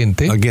en la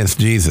gente against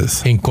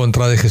Jesus. En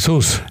contra de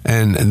Jesús.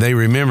 And they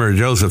remember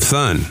Joseph's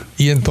son.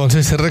 Y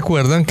entonces se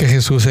recuerdan que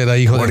Jesús era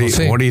hijo de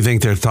José. What do you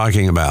think they're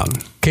talking about?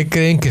 ¿Qué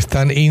creen que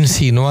están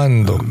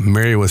insinuando?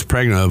 Mary was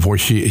pregnant before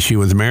she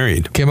was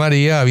married. Que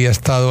María había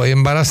estado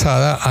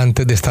embarazada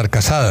antes de estar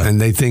casada. And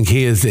they think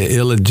he is the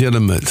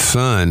illegitimate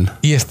son.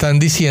 Y están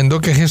diciendo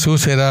que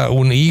Jesús era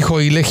un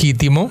hijo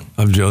ilegítimo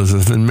of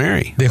Joseph and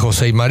Mary. De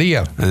José y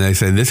María. And they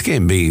say this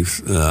can't be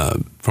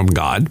from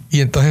God.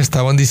 Y entonces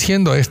estaban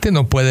diciendo, este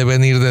no puede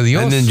venir de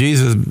Dios. And then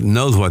Jesus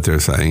knows what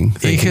they're saying.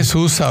 Y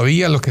Jesús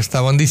sabía lo que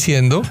estaban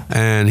diciendo.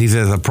 And he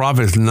says a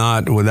prophet is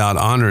not without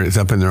honor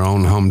except in their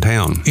own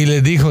hometown. Y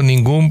les dijo,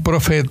 ningún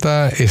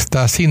profeta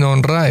está sin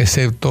honra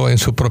excepto en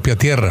su propia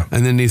tierra.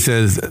 And then he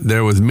says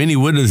there was many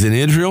widows in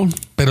Israel.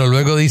 Pero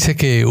luego dice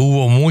que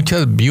hubo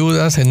muchas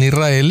viudas en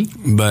Israel.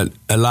 But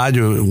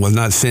Elijah was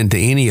not sent to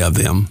any of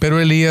them. Pero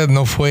Elías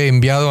no fue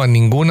enviado a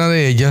ninguna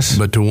de ellas.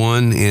 But to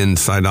one in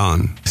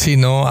Sidon.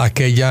 Sino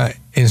aquella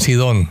en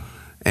Sidón.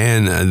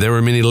 And there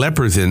were many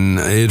lepers in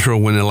Israel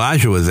when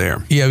Elijah was there.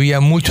 Y había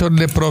muchos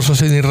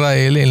leprosos en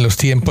Israel en los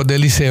tiempos de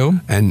Eliseo.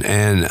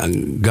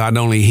 And God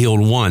only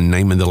healed one,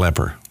 naming the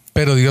leper.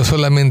 Pero Dios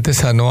solamente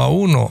sanó a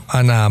uno,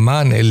 a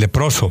Naamán, el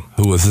leproso.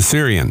 Who was a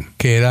Syrian.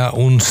 Que era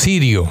un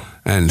sirio.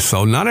 And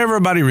so not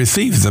everybody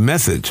receives the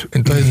message.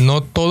 Entonces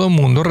no todo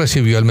mundo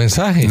recibió el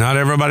mensaje. Not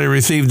everybody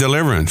received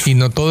deliverance. Y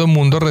no todo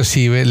mundo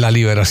recibe la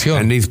liberación.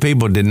 And these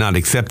people did not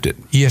accept it.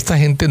 Y esta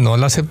gente no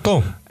la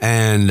aceptó.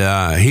 And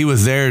he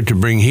was there to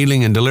bring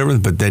healing and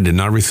deliverance, but they did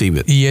not receive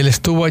it. Y él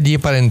estuvo allí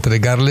para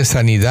entregarles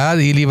sanidad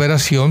y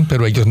liberación,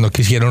 pero ellos no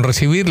quisieron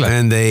recibirla.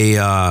 And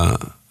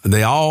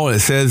they all,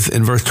 it says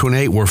in verse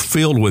 28, were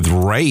filled with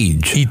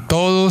rage. Y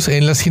todos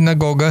en la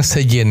sinagoga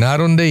se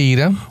llenaron de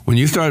ira. When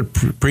you start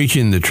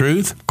preaching the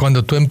truth,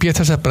 cuando tú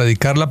empiezas a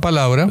predicar la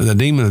palabra, the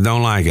demons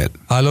don't like it.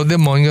 A los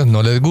demonios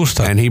no les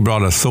gusta. And he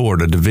brought a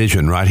sword, a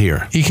division right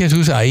here. Y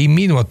Jesús ahí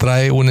mismo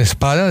trae una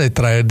espada de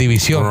traer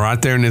división.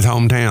 Right there in his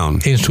hometown.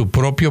 En su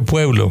propio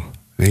pueblo.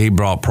 He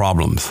brought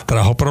problems.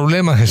 Trajo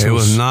problemas, It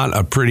was Jesús. not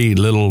a pretty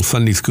little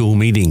Sunday school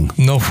meeting.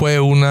 No fue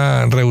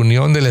una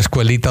reunión de la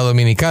escuelita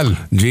dominical.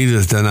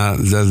 Jesus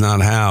does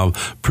not have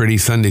pretty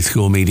Sunday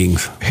school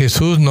meetings.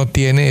 Jesús no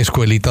tiene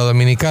escuelita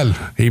dominical.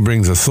 He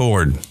brings a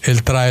sword.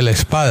 Él trae la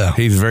espada.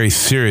 He's very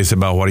serious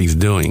about what he's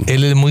doing.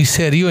 Él es muy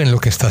serio en lo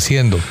que está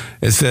haciendo.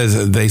 It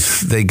says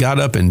they got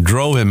up and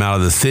drove him out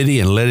of the city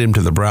and led him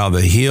to the brow of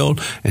the hill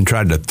and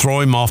tried to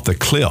throw him off the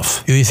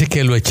cliff. Y dice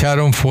que lo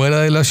echaron fuera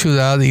de la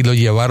ciudad y lo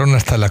llevaron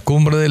hasta la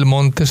cumbre del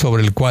monte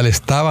sobre el cual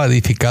estaba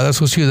edificada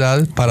su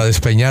ciudad para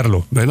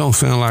despeñarlo. They don't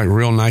sound like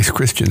real nice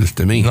Christians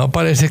to me. No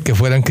parece que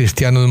fueran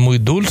cristianos muy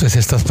dulces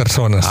estas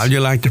personas. How'd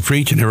you like to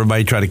preach and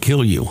everybody try to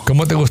kill you?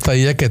 ¿Cómo te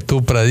gustaría que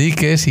tú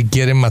prediques y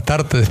quieren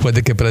matarte después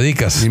de que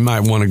predicas? You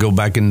might want to go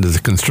back into the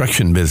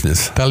construction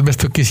business. Tal vez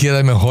tú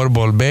quisieras mejor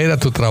volver a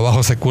tu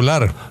trabajo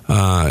secular.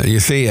 You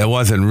see, it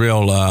wasn't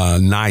real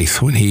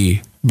nice when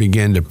he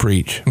began to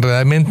preach.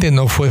 Realmente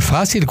no fue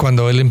fácil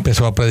cuando él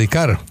empezó a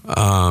predicar.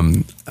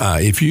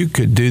 If you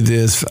could do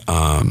this,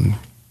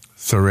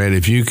 Soret,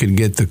 if you could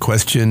get the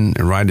question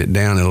and write it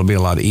down, it'll be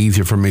a lot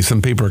easier for me.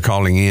 Some people are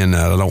calling in.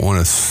 I don't want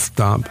to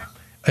stop.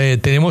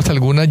 Tenemos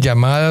algunas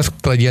llamadas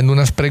trayendo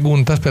unas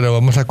preguntas, pero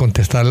vamos a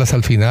contestarlas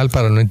al final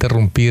para no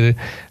interrumpir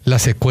la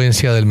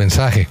secuencia del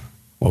mensaje.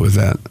 What was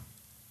that?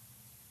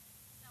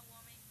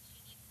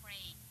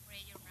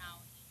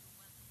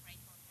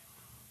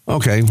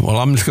 Okay, well,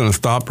 I'm just going to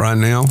stop right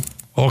now.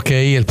 Ok,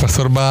 el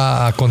pastor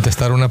va a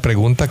contestar una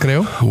pregunta,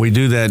 creo. We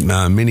do that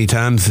many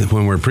times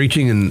when we're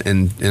preaching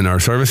in our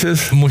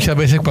services Muchas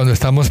veces cuando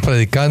estamos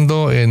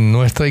predicando en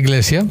nuestra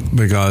iglesia,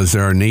 because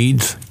there are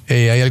needs.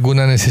 hay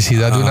alguna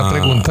necesidad de una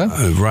pregunta.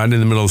 Right in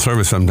the middle of the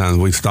service, sometimes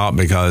we stop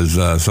because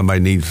somebody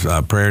needs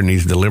prayer,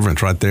 needs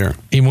deliverance right there.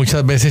 Y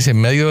muchas veces en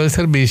medio del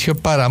servicio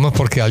paramos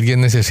porque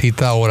alguien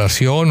necesita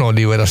oración o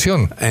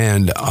liberación.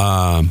 And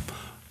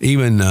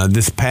even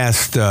this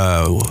past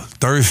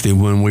Thursday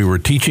when we were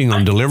teaching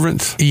on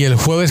deliverance, Y el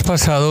jueves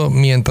pasado,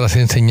 mientras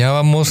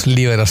enseñábamos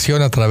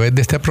liberación a través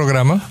de este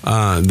programa,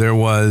 there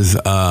was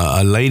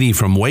a lady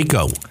from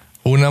Waco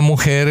una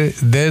mujer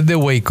desde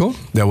Waco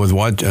that was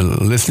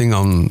listening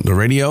on the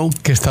radio,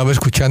 que estaba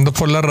escuchando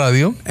por la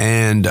radio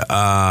and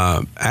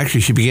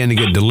actually she began to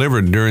get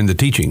delivered during the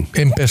teaching.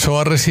 empezó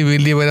a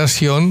recibir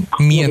liberación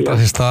mientras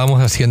estábamos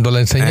haciendo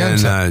la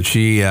enseñanza. And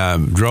she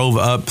drove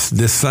up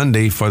this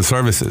Sunday for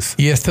services,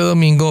 Y este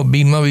domingo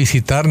vino a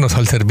visitarnos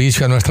al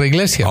servicio a nuestra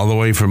iglesia, all the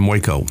way from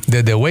Waco.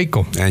 desde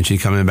Waco. And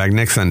she's coming back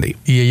next Sunday.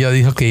 Y ella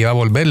dijo que iba a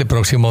volver el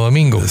próximo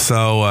domingo.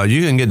 So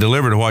you can get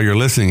delivered while you're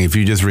listening if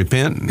you just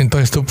repent.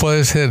 Entonces tú puedes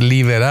ser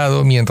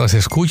liberado mientras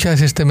escuchas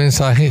este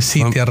mensaje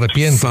si te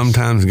arrepientes.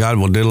 Sometimes God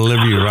will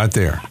deliver you right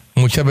there.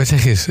 Muchas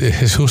veces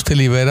Jesús te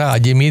libera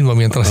allí mismo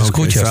mientras Okay, so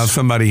I have escuchas.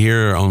 somebody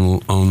here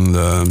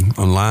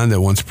online that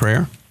wants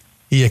prayer.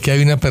 Y aquí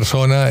hay una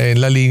persona en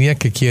la línea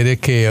que quiere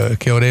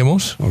que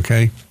oremos.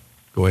 Okay,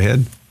 go ahead.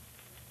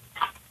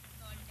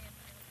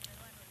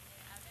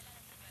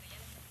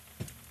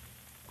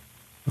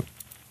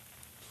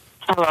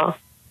 Hello.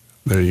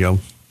 There you go.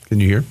 Can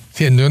you hear?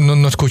 Sí,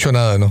 no escucho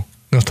nada, no.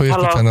 No estoy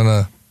Hello. escuchando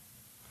nada.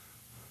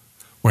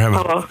 We're having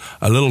Hello.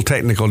 a little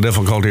technical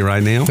difficulty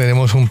right now.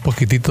 Tenemos un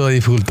poquitito de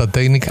dificultad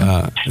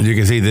técnica. You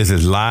can see this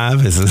is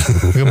live.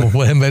 Como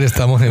pueden ver,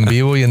 estamos en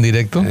vivo y en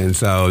directo. And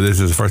so this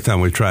is the first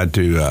time we've tried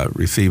to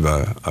receive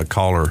a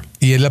caller.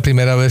 Y es la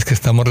primera vez que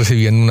estamos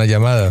recibiendo una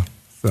llamada.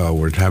 So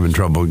we're having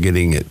trouble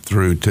getting it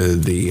through to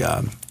the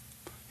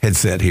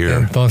headset here.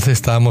 Entonces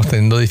estábamos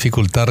teniendo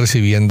dificultad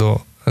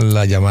recibiendo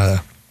la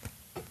llamada.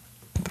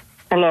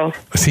 Hello.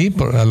 ¿Sí?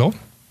 ¿Aló?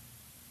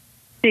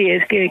 Sí,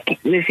 es que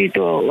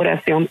necesito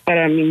oración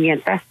para mi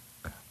nieta.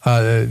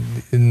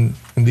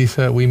 This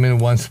woman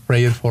wants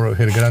prayer for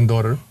her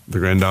granddaughter. The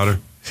granddaughter.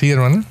 ¿Sí,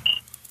 hermana?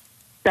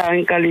 Está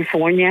en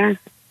California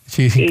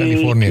Sí, es en y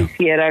California.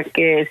 quisiera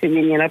que se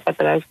viniera para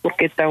atrás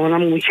porque está una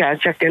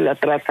muchacha que la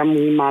trata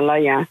muy mal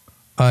allá.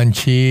 And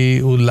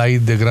she would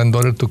like the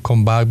granddaughter to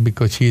come back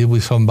because she's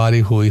with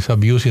somebody who is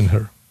abusing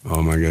her.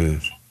 Oh my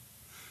goodness.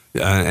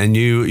 And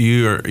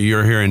you're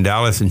here in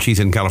Dallas and she's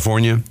in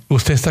California?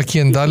 ¿Usted está aquí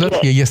en Dallas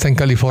y ella está en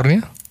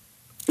California?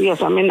 Yes,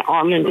 I'm in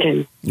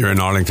Arlington. You're in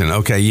Arlington.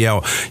 Okay,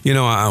 yeah. You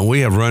know, we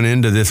have run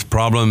into this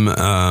problem.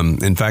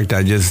 In fact,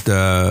 I just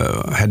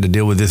had to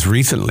deal with this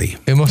recently.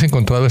 Hemos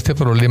encontrado este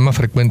problema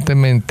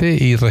frecuentemente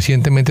y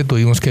recientemente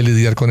tuvimos que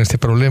lidiar con este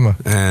problema.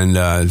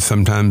 And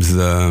sometimes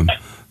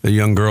the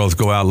young girls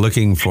go out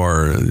looking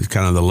for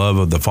kind of the love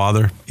of the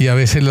father. Y a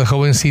veces las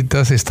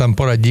jovencitas están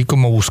por allí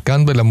como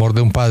buscando el amor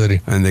de un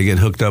padre. And they get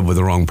hooked up with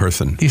the wrong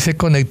person. Y se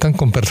conectan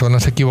con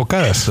personas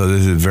equivocadas. So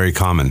this is very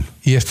common.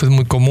 Y esto es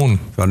muy común.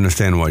 So I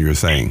understand what you're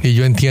saying. Y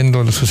yo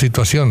entiendo su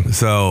situación.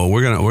 So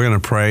we're gonna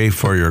pray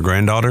for your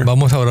granddaughter.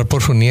 Vamos a orar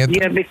por su nieta.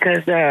 Yeah,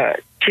 because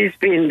she's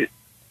been,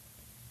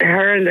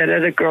 her and that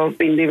other girl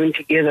been living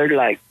together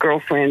like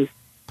girlfriends.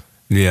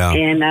 Yeah.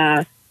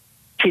 And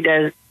she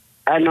does,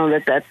 I know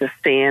that that's a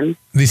sin.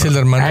 Dice la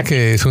hermana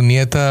que su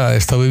nieta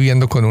está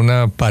viviendo con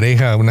una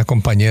pareja, una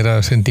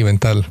compañera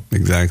sentimental.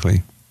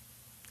 Exactly.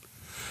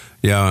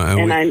 Yeah,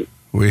 and And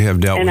we have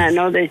dealt And with. I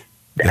know that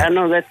I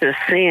know that's a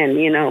sin,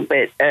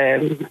 but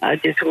I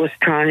just was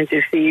trying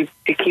to see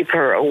to keep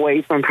her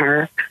away from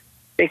her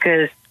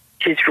because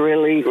she's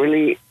really,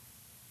 really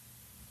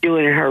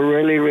doing her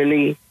really,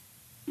 really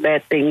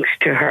bad things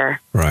to her.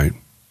 Right.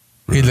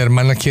 Y la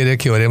hermana quiere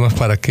que oremos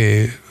para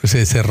que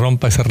se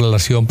rompa esa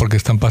relación porque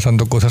están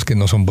pasando cosas que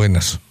no son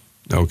buenas.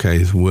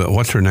 Okay.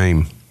 What's her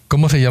name?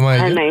 ¿Cómo se llama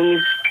ella?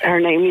 Her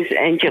name is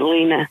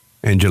Angelina.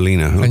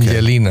 Angelina. Okay.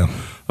 Angelina.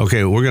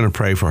 Okay, we're going to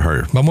pray for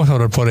her. Vamos a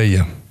orar por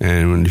ella.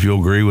 And if you'll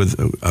agree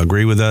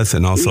with us,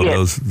 and also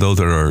Yes. those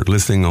that are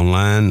listening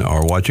online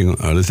or watching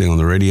or listening on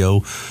the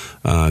radio,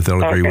 if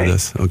they'll agree with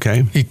us,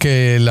 okay? Y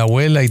que la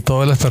abuela y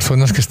todas las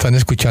personas que están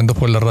escuchando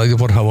por la radio,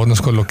 por favor,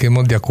 nos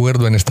coloquemos de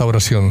acuerdo en esta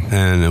oración.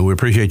 And we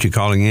appreciate you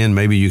calling in.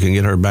 Maybe you can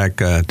get her back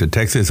to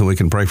Texas and we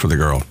can pray for the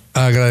girl.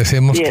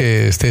 Agradecemos Yes.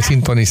 que esté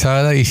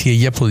sintonizada y si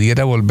ella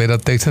pudiera volver a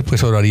Texas,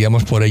 pues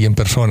oraríamos por ella en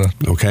persona.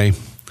 Okay?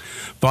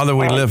 Father,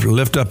 we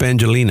lift up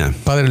Angelina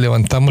Padre,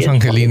 levantamos a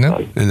Angelina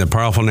in the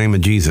powerful name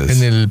of Jesus.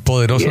 en el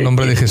poderoso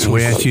nombre de Jesús.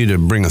 We ask you to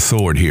bring a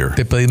sword here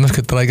Te pedimos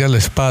que traigas la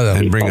espada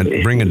and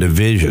bring a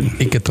division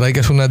y que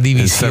traigas una and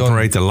división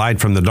separate the light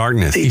from the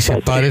darkness. y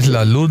separes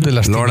la luz de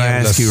las Lord, I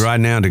ask you tinieblas. right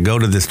now to go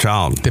to this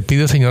child Te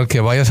pido, Señor, que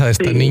vayas a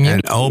esta niña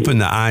and open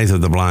the eyes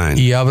of the blind.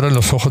 y abra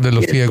los ojos de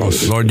los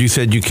ciegos. Lord, you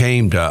said you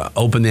came to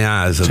open the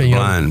eyes of the Señor,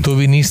 blind tú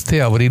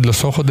viniste a abrir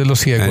los ojos de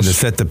los and to ciegos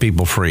set the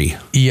people free.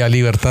 y a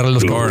libertar a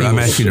los Lord, I'm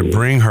cautivos. asking you to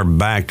bring her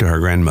back to her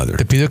grandmother.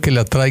 Te pido que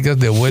la traigas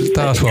de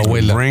vuelta a su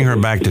abuela, Bring her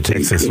back to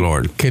Texas,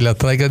 Lord, que la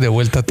traigas de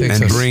vuelta a and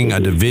Texas bring a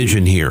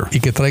division here.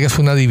 y que traigas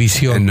una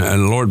división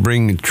And Lord,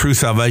 bring true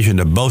salvation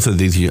to both of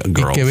these y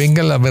girls. que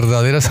venga la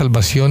verdadera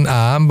salvación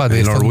a ambas de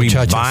And estas Lord, we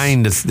muchachas.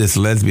 bind this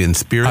lesbian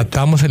spirit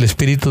Atamos el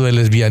espíritu del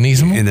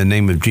lesbianismo in the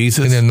name of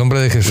Jesus. en el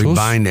nombre de We Jesús.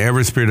 bind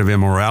every spirit of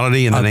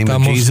immorality in the name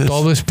of Atamos Jesus.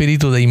 todo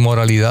espíritu de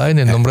inmoralidad en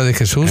el nombre de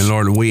Jesús. And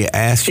Lord, we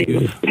ask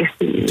you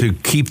to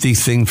keep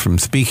these things from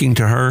speaking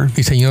to her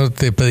Y Señor,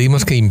 te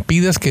pedimos que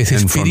impidas que ese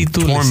and from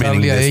espíritu les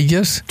hable a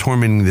ellas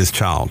tormenting this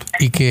child.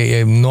 y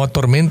que no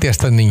atormente a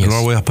estas niñas.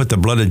 Lord, we'll put the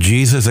blood of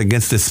Jesus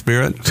against this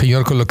spirit.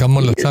 Señor,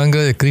 colocamos la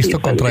sangre de Cristo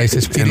contra ese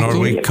And Lord,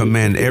 we espíritu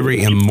command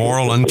every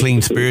immoral,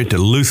 unclean spirit to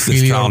loose y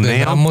this le child now.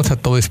 ordenamos a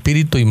todo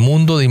espíritu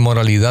inmundo de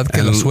inmoralidad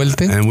que lo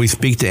suelte And we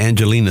speak to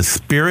Angelina's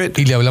spirit,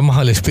 y le hablamos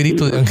al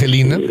espíritu de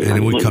Angelina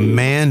and we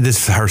command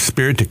her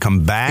spirit to come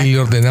back, y le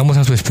ordenamos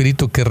a su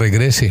espíritu que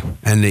regrese,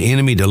 and the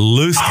enemy to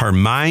loose her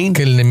mind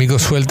que el enemigo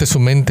suelte su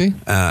mente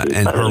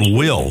and her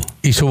will.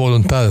 y su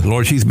voluntad.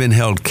 Lord, she's been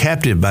held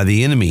captive by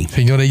the enemy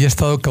Señor, ella ha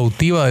estado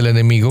cautiva del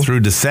enemigo through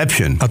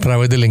deception. a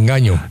través del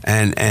engaño.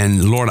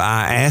 And Lord,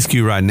 I ask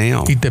you right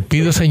now Y te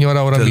pido, Señor,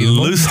 ahora to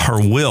mismo loose her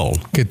will,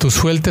 que tú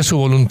sueltes su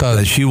voluntad,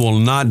 that she will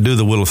not do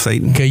the will of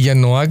Satan, que ella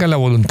no haga la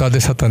voluntad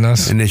de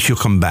Satanás and that she'll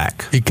come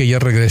back. y que ella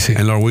regrese.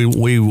 And Lord,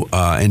 we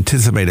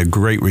anticipate a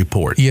great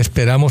report. Y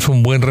esperamos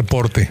un buen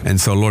reporte. And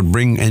so, Lord,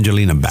 bring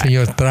Angelina back.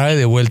 Señor, trae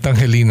de vuelta a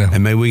Angelina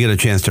And may we get a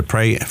chance to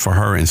pray for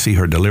her and see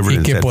her delivered y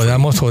and que set free.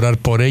 podamos orar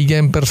por ella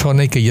en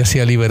persona y que ella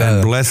sea And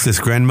liberada. bless this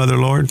grandmother,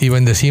 Lord, Y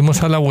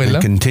bendecimos a la abuela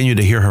and continue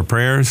to hear her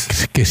prayers.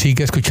 que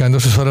siga escuchando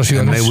sus And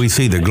may oraciones we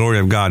see the glory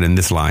of God in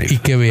this y life.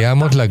 que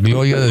veamos la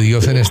gloria de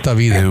Dios en esta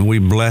vida. And we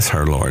bless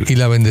her, Lord. Y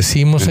la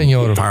bendecimos, In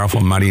Señor, the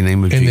powerful, mighty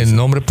name of en el Jesus.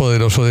 nombre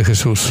poderoso de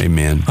Jesús.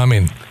 Amen.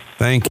 Amén.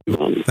 Thank you.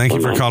 Thank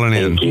you for calling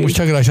in. Thank you.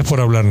 Muchas gracias por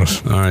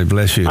hablarnos. All right,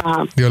 bless you.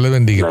 Dios le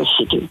bendiga. Bless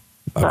you too.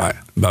 Bye-bye.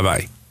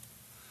 Bye-bye.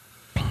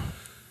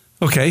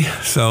 Okay,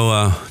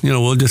 so,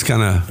 we'll just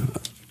kind of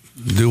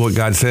do what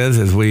God says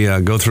as we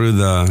go through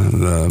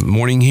the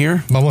morning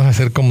here. Vamos a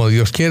hacer como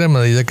Dios quiera a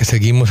medida que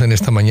seguimos en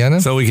esta mañana.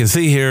 So we can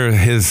see here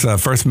his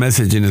first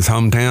message in his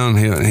hometown.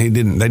 They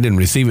didn't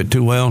receive it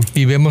too well.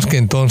 Y vemos que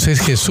entonces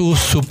Jesús,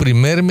 su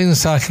primer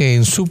mensaje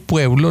en su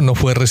pueblo no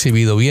fue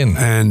recibido bien.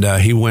 And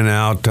he went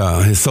out,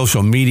 his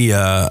social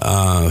media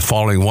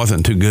following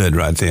wasn't too good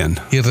right then.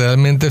 Y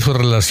realmente sus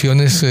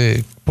relaciones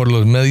por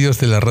los medios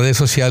de las redes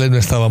sociales no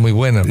estaba muy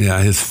buena.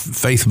 Yeah, his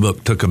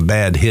Facebook took a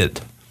bad hit.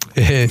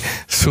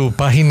 Su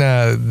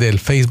página del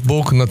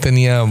Facebook no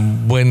tenía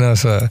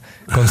buenos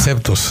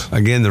conceptos.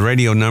 Again, the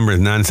radio number is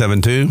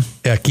 972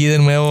 Aquí de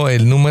nuevo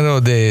el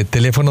número de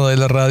teléfono de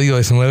la radio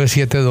es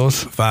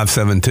 972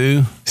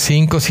 572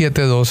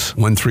 572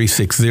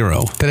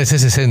 1360.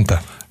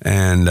 1360.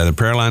 And the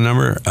prayer line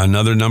number,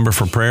 another number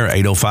for prayer,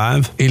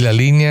 805 Y la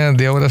línea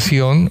de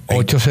oración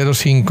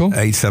 805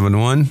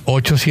 871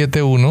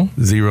 871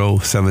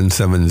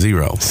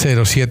 0770.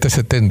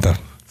 0770.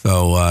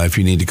 So if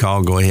you need to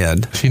call, go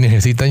ahead. Si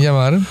necesitan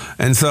llamar,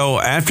 And so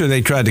after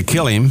they tried to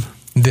kill him,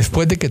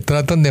 después de que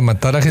tratan de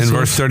matar a in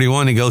verse Jesús,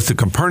 31, he goes to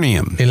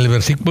Capernaum. en el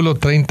versículo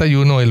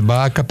 31 él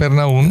va a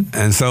Capernaum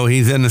And so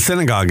he's in the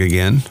synagogue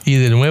again. y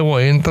de nuevo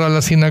entra a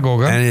la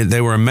sinagoga And they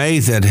were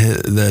amazed at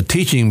the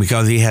teaching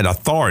because he had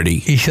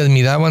authority. y se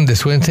admiraban de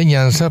su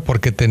enseñanza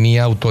porque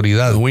tenía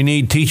autoridad. We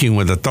need teaching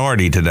with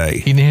authority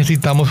today. Y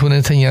necesitamos una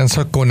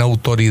enseñanza con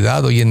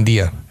autoridad hoy en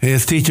día.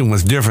 His teaching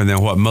was different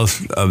than what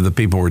most of the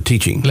people were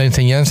teaching. La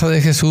enseñanza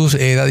de Jesús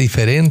era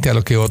diferente a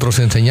lo que otros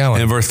enseñaban.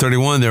 In verse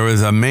 31, there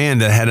was a man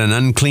that had an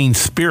unclean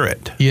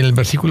spirit. Y en el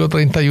versículo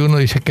 31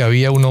 dice que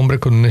había un hombre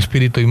con un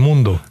espíritu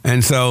inmundo.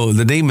 And so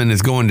the demon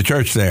is going to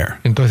church there.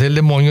 Entonces el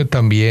demonio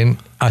también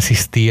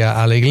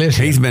asistía a la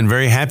iglesia. He's been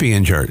very happy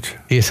in church.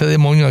 Y ese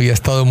demonio había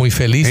estado muy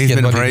feliz He's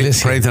yendo been a la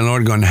iglesia. praising the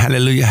Lord, going,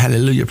 hallelujah,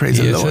 hallelujah, praise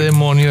Y the ese Lord.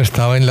 demonio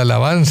estaba en la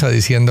alabanza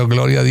diciendo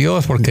gloria a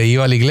Dios porque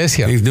iba a la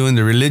iglesia. He's doing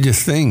the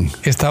religious thing.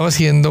 Estaba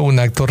haciendo un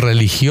acto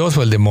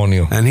religioso el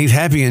demonio. And he's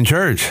happy in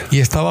church Y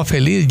estaba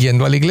feliz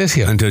yendo a la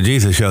iglesia until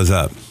Jesus shows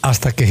up.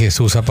 hasta que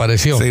Jesús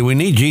apareció. See, we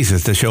need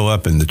Jesus to show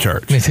up in the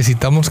church.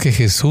 Necesitamos que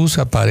Jesús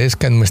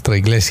aparezca en nuestra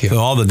iglesia So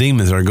all the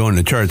demons that are going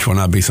to church will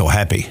not be so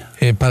happy.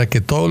 para que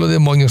todos los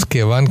demonios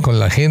que van con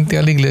la gente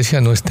a la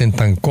iglesia no estén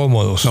tan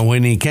cómodos. So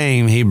when he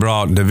came, he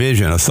brought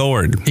division, a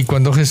sword. Y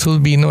cuando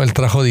Jesús vino, él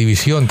trajo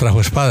división, trajo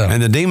espada.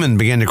 And the demon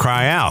began to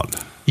cry out.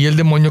 Y el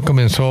demonio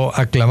comenzó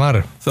a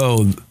clamar.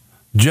 So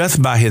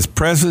just by his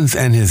presence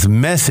and his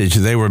message,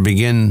 they were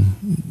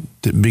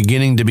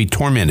beginning to be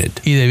tormented.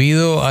 Y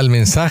debido al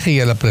mensaje y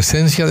a la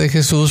presencia de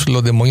Jesús,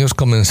 los demonios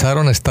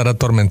comenzaron a estar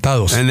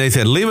atormentados. And they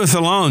said, leave us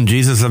alone,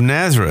 Jesus of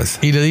Nazareth.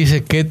 Y le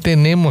dice, ¿qué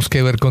tenemos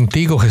que ver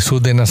contigo,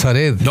 Jesús de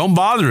Nazaret? Don't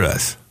bother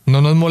us. No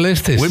nos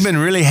molestes. We've been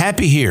really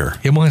happy here.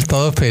 Hemos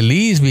estado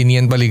feliz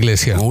viniendo a la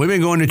iglesia. Well, we've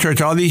been going to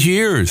church all these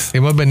years.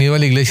 Hemos venido a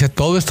la iglesia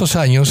todos estos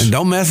años. And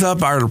don't mess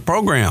up our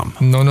program.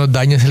 No nos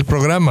dañes el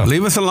programa.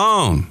 Leave us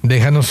alone.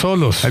 Déjanos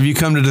solos. Have you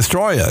come to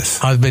destroy us?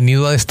 Has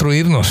venido a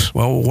destruirnos.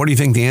 Well, what do you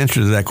think the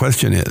answer to that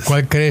question is?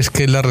 ¿Cuál crees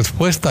que es la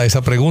respuesta a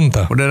esa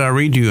pregunta? What did I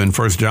read you in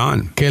 1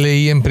 John? ¿Qué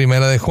leí en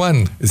Primera de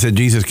Juan? It said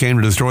Jesus came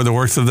to destroy the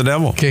works of the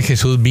devil. Que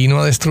Jesús vino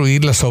a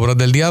destruir las obras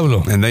del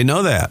diablo. And they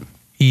know that.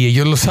 Y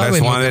ellos lo saben.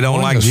 That's why los they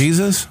don't like demonios.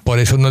 Jesus. Por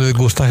eso no les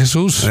gusta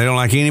Jesús. They don't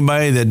like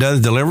anybody that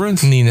does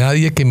deliverance. Ni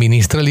nadie que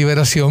ministra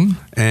liberación.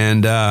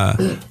 And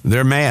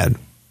they're mad.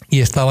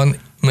 Y estaban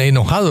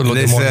enojados los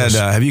They demonios.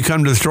 said, have you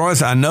come to destroy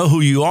us? I know who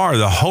you are,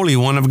 the Holy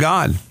One of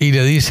God. Y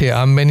le dice,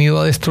 han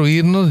venido a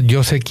destruirnos,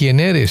 yo sé quién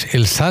eres,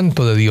 el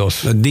santo de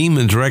Dios. The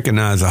demons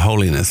recognize the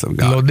holiness of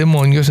Los God.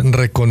 demonios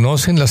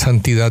reconocen la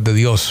santidad de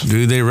Dios.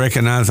 Do they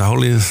recognize the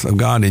holiness of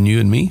God in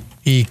you and me?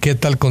 ¿Y qué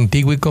tal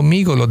contigo y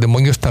conmigo? ¿Los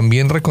demonios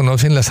también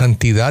reconocen la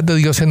santidad de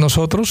Dios en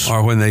nosotros?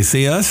 Or when they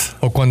see us,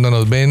 ¿O cuando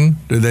nos ven,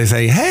 do they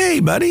say, hey,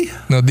 buddy,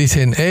 nos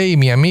dicen, hey,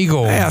 mi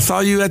amigo, hey, I saw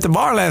you at the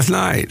bar last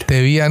night.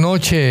 te vi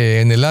anoche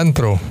en el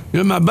antro,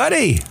 You're my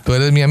buddy. tú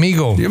eres mi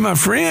amigo, You're my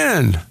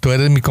friend. tú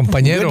eres mi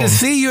compañero, Good to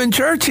see you in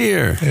church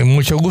here.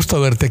 mucho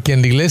gusto verte aquí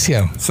en la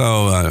iglesia.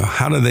 So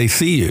how do they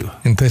see you?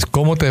 Entonces,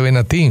 ¿cómo te ven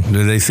a ti?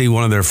 Do they see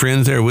one of their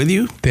friends there with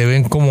you? ¿Te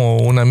ven como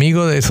un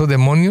amigo de esos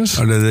demonios?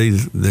 Or do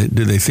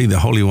they see the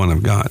Holy One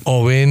of God?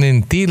 ¿O ven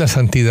en ti la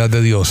santidad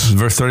de Dios?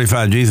 Verse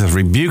 35, Jesus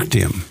rebuked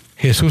him,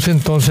 Jesús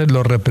entonces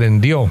lo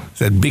reprendió,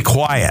 said, be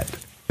quiet,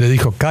 le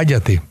dijo,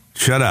 cállate,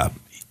 shut up,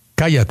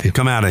 cállate,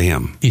 come out of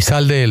him. y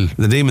sal de él.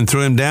 The demon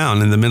threw him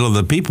down in the middle of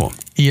the people.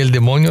 Y el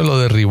demonio lo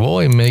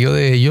derribó en medio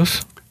de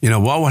ellos. You know,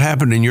 what would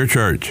happen in your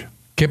church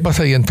 ¿Qué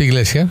pasaría en tu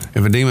iglesia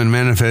if a demon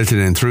manifested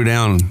and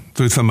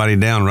threw somebody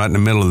down right in the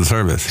middle of the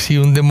service? si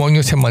un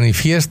demonio se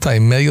manifiesta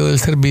en medio del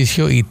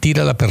servicio y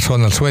tira a la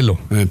persona al suelo?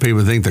 And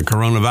people think the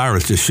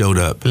coronavirus just showed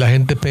up. La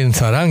gente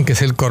pensará que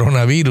es el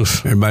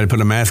coronavirus Everybody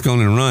put a mask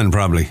on and run,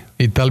 probably.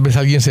 y tal vez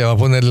alguien se va a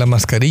poner la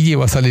mascarilla y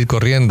va a salir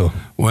corriendo.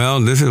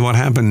 Well, this is what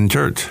happened in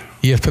church.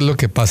 Y esto es lo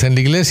que pasa en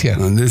la iglesia.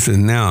 And this is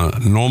now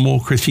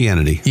normal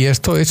Christianity. Y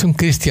esto es un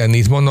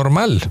cristianismo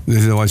normal.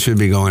 This is what should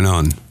be going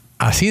on.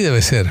 Así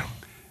debe ser.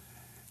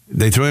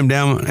 They threw him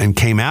down and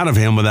came out of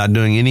him without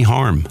doing any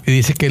harm. Y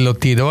dice que lo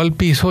tiró al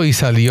piso y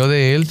salió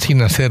de él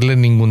sin hacerle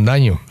ningún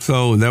daño.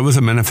 So there was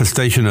a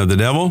manifestation of the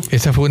devil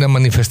Esa fue una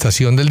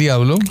manifestación del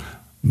diablo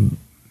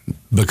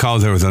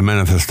because there was a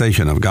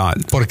manifestation of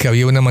God. porque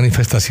había una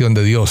manifestación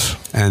de Dios.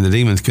 And the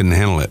demons couldn't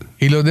handle it.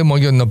 Y los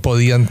demonios no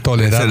podían It said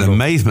tolerarlo.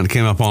 amazement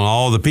came upon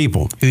all the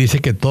people. Y dice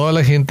que toda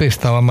la gente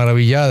estaba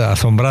maravillada,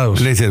 asombrados.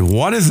 And they said,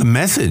 what is the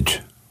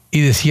message? Y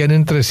decían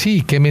entre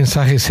sí, ¿qué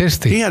mensaje es He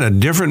este? had a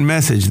different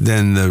message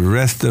than the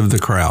rest of the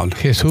crowd.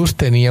 Jesús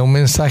tenía un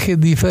mensaje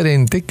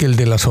diferente que el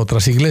de las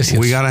otras iglesias.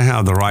 We got to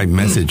have the right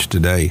message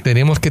today.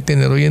 Tenemos que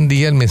tener hoy en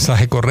día el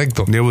mensaje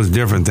correcto. It was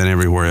different than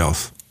everywhere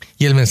else.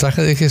 Y el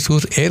mensaje de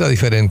Jesús era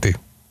diferente.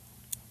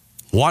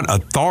 What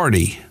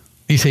authority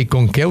Dice, ¿y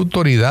con qué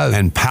autoridad?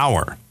 and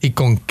power? ¿Y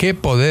con qué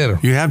poder?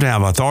 You have to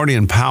have authority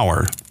and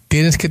power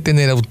Tienes que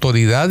tener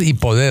autoridad y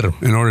poder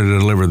in order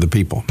to deliver the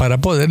people. para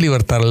poder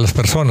libertar a las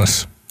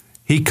personas.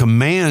 He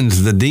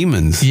commands the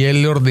demons Y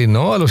él le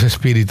ordenó a los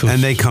espíritus.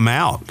 and they come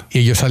out. Y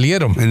ellos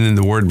salieron. And then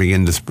the word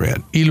began to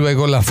spread. Y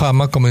luego la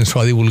fama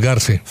comenzó a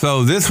divulgarse.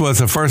 So this was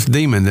the first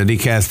demon that he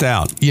cast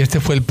out. Y este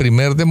fue el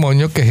primer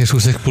demonio que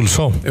Jesús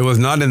expulsó. It was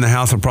not in the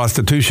house of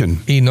prostitution.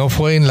 Y no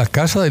fue en la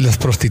casa de las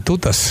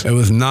prostitutas. It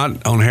was not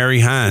on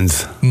Harry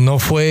Hines. No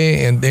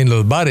fue en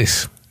los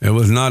bares. It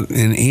was not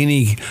in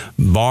any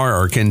bar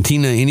or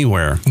cantina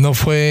anywhere. No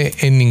fue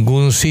en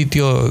ningún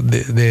sitio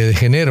de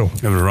género,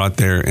 It was right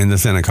there in the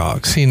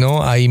synagogue.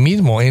 sino ahí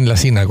mismo, en la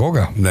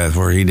sinagoga. That's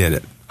where he did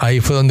it. Ahí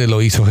fue donde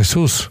lo hizo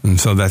Jesús. And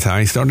so that's how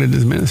he started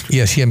his ministry.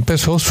 Y así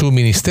empezó su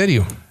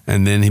ministerio.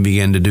 And then he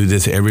began to do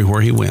this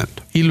everywhere he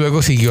went. Y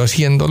luego siguió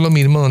haciendo lo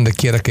mismo donde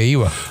quiera que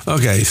iba.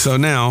 Okay, so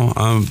now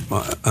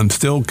I'm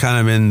still kind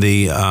of in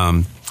the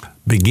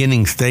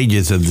beginning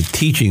stages of the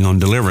teaching on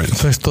deliverance,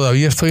 Entonces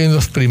todavía estoy en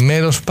los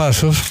primeros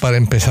pasos para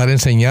empezar a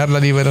enseñar la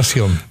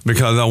liberación.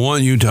 because I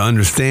want you to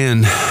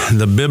understand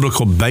the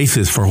biblical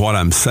basis for what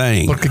I'm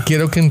saying. Porque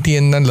quiero que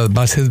entiendan las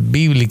bases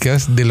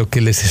bíblicas de lo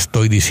que les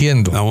estoy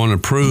diciendo. I want to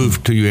prove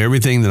to you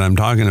everything that I'm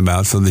talking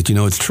about so that you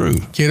know it's true.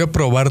 Quiero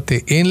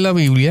probarte en la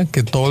Biblia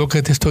que todo lo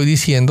que te estoy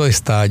diciendo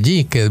está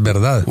allí, que es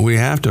verdad. We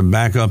have to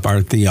back up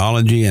our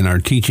theology and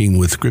our teaching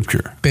with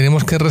Scripture.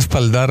 Tenemos que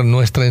respaldar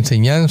nuestra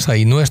enseñanza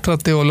y nuestra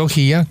teología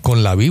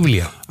con la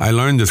Biblia. I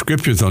learned the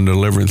Scriptures on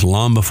deliverance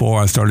long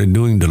before I started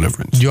doing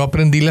deliverance. Yo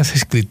aprendí las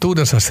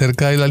escrituras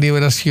acerca de la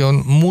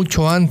liberación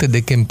mucho antes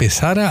de que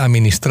empezara a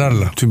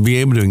ministrarla. To be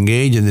able to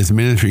engage in this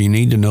ministry, you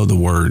need to know the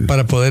Word.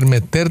 Para poder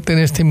meterte en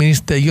este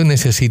ministerio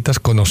necesitas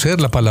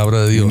conocer la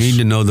palabra de You Dios, need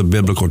to know the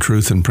biblical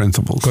truths and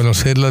principles.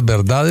 conocer las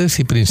verdades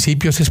y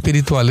principios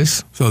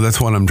espirituales, So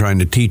that's what I'm trying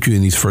to teach you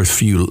in these first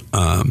few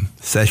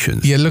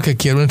sessions. y es lo que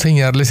quiero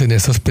enseñarles en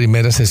estas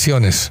primeras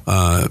sesiones.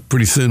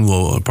 Pretty soon,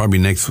 probably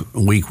next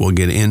week, we'll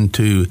get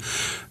into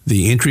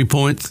the entry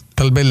points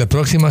Tal vez la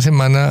próxima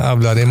semana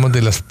hablaremos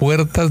de las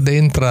puertas de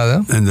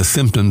entrada and the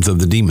symptoms of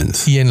the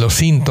demons. y en los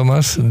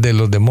síntomas de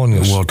los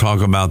demonios. We'll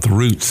talk about the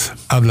roots,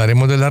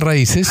 Hablaremos de las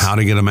raíces, how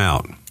to get them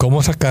out,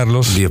 cómo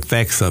sacarlos, the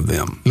effects of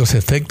them, los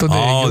efectos de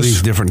all ellos,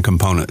 these different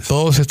components.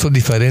 todos estos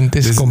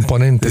diferentes This is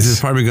componentes.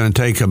 probably going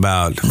to take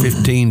about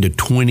 15 to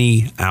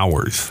 20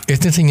 hours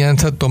Esta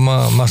enseñanza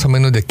toma más o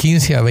menos de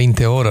 15 a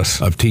 20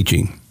 horas of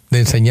teaching. de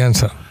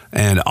enseñanza.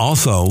 And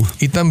also,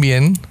 Y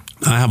también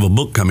I have a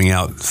book coming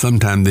out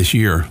sometime this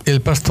year. el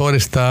pastor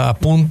está a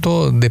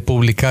punto de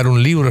publicar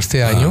un libro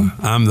este año.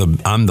 I'm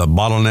the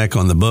bottleneck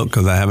on the book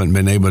because I haven't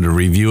been able to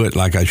review it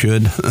like I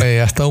should. Ha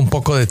estado un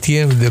poco de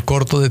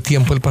corto de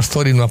tiempo el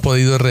pastor y no ha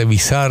podido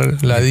revisar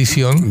la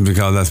edición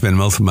Because I spend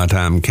most of my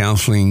time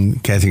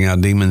counseling, casting out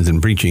demons,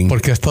 and preaching,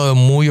 porque ha estado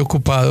muy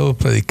ocupado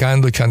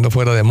predicando, echando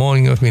fuera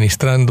demonios,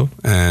 ministrando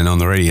and on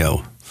the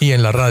radio. y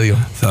en la radio.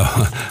 So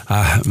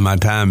my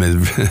time is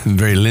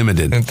very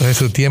limited. Entonces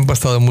su tiempo ha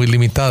estado muy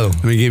limitado.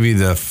 Let me give you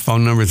the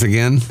phone numbers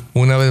again.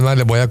 Una vez más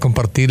les voy a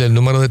compartir el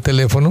número de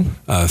teléfono.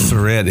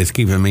 Sorette is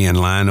keeping me in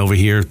line over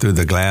here through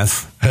the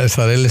glass.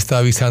 Sarel le está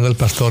avisando al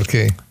pastor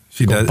que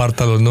She does-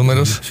 comparta los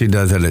números. She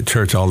does it at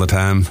church all the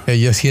time.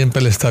 Ella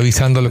siempre le está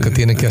avisando lo que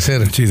tiene que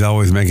hacer She's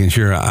always making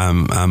sure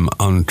I'm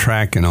on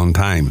track and on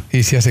time.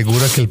 y se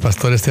asegura que el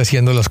pastor esté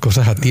haciendo las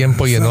cosas a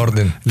tiempo y en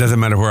orden. It doesn't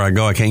matter where I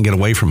go, I can't get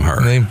away from No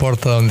her.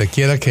 importa donde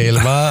quiera que él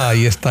va,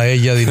 ahí está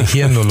ella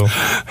dirigiéndolo.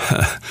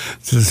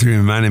 Just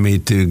reminded me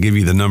to give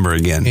you the number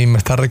again. Y me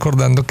está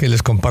recordando que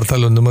les comparta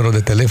los números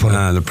de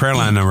teléfono. The prayer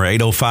line number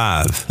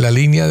 805 La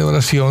línea de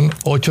oración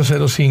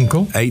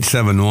 805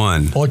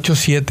 871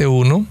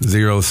 871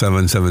 0770.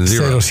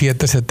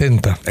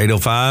 0770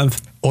 805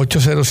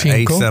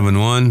 805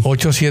 871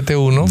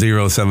 871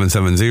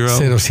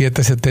 0770.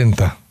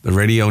 0770 The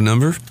radio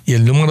number y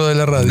el número de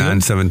la radio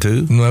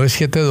 972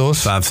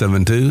 972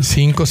 572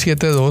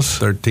 572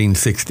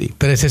 1360.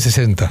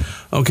 1360.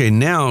 Okay,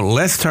 now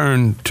let's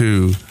turn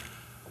to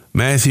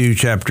Matthew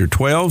chapter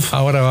 12.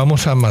 Ahora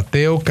vamos a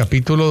Mateo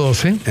capítulo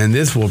 12 And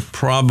this will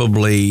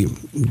probably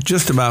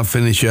just about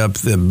finish up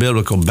the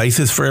biblical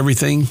basis for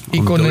everything. y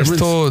on con deliverance.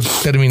 esto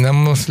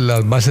terminamos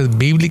las bases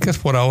bíblicas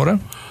por ahora.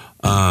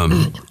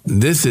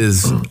 This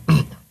is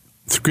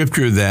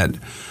scripture that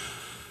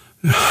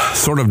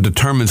sort of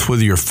determines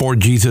whether you're for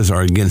Jesus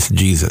or against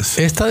Jesus.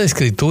 Esta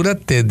escritura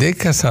te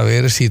deja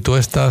saber si tú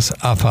estás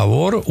a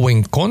favor o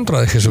en contra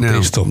de Now,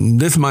 Jesucristo.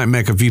 this might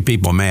make a few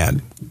people mad.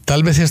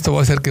 Tal vez esto va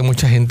a hacer que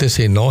mucha gente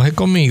se enoje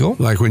conmigo,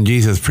 Like when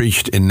Jesus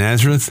preached in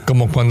Nazareth,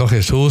 como cuando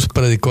Jesús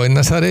predicó en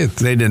Nazaret.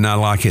 they did not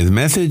like his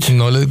message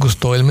No les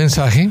gustó el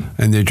mensaje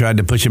and they tried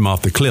to push him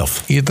off the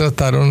cliff. y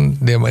trataron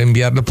de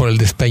enviarlo por el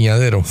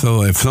despeñadero.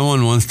 So if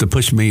someone wants to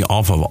push me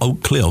off of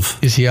Oak Cliff,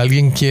 Y si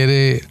alguien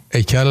quiere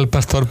echar al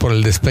pastor por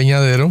el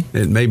despeñadero,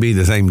 it may be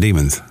the same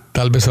demons.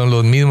 tal vez son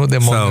los mismos So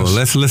demonios.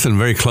 let's listen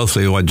very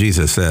closely to what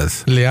Jesus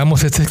says.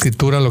 Leamos esta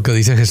escritura, lo que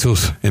dice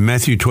Jesús. In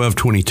Matthew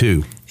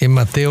 12:22, En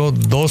Mateo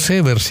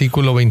 12,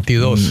 versículo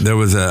 22. there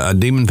was a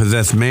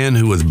demon-possessed man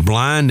who was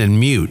blind and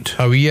mute.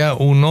 Había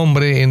un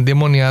hombre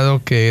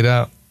endemoniado que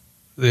era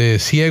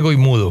ciego y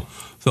mudo.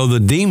 So the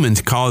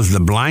demons caused the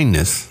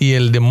blindness, Y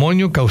el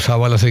demonio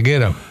causaba la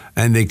ceguera.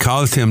 and they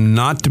caused him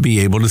not to be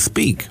able to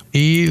speak.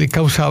 Y le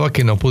causaba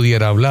que no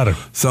pudiera hablar.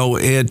 So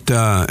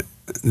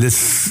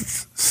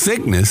this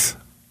sickness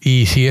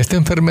Y si esta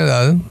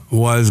enfermedad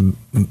was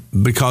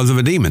because of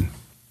a demon.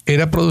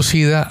 era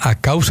producida a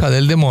causa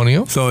del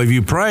demonio. So if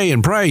you pray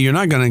and pray, you're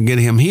not going to get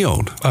him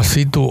healed.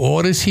 Así tú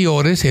ores y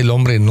ores, el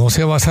hombre no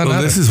se va a So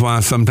sanar. this is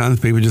why sometimes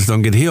people just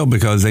don't get healed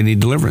because they need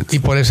deliverance. Y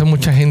por eso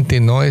mucha gente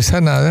no es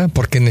sanada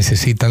porque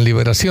necesitan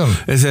liberación.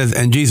 It says,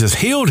 and Jesus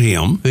healed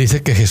him.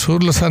 Dice que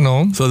Jesús lo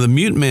sanó So the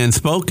mute man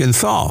spoke and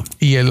saw.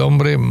 y el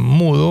hombre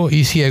mudo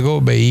y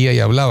ciego veía y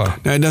hablaba.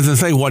 Now it doesn't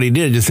say what he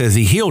did, it just says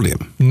he healed him.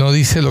 No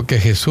dice lo que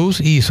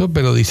Jesús hizo,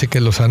 pero dice que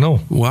lo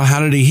sanó. Well,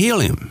 how did he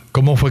heal him?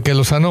 ¿Cómo fue que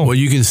lo sanó? Well,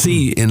 you can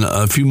see in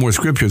a few more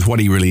scriptures what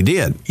he really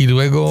did. Y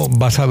luego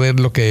vas a ver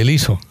lo que él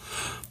hizo.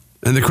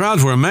 And the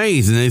crowds were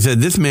amazed, and they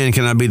said, this man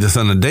cannot be the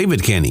son of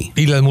David, can he?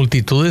 Y las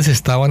multitudes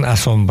estaban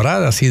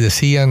asombradas y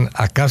decían,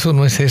 ¿acaso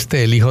no es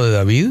este el hijo de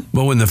David?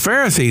 But when the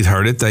Pharisees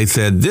heard it, they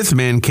said, this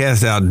man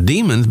cast out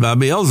demons by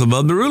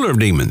Beelzebub, the ruler of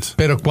demons.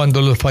 Pero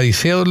cuando los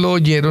fariseos lo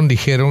oyeron,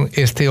 dijeron,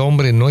 este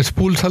hombre no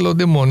expulsa a los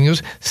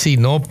demonios,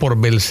 sino por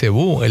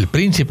Belcebú, el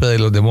príncipe de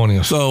los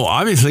demonios. So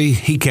obviously,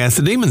 he cast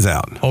the demons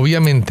out.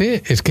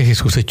 Obviamente es que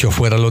Jesús echó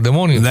fuera a los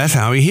demonios. That's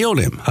how he healed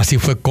him. Así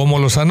fue como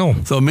lo sanó.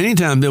 So many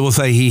times they will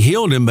say he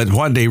healed him, but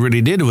what they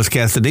really did was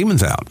cast the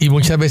demons out. Y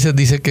muchas veces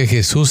dice que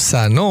Jesús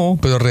sanó,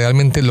 pero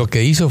realmente lo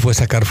que hizo fue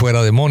sacar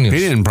fuera demonios. He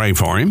didn't pray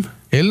for him.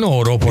 Él no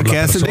oró por He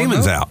la cast the demons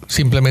persona, out.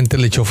 simplemente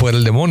le echó fuera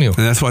el demonio.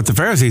 And that's what the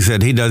Pharisees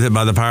said. He does it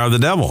by the power of the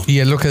devil. Y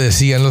es lo que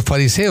decían los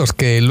fariseos,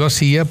 que él lo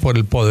hacía por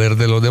el poder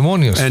de los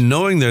demonios. And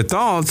knowing their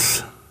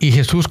thoughts, Y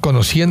Jesús,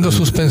 conociendo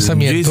sus Jesus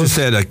pensamientos,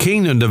 said, a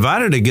kingdom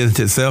divided against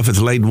itself is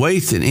laid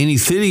waste, and any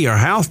city or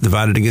house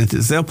divided against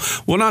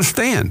itself will not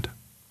stand.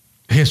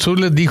 Jesús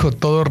les dijo,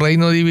 todo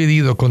reino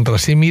dividido contra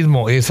sí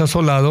mismo es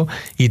asolado,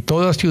 y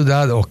toda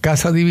ciudad o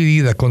casa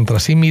dividida contra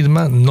sí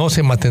misma no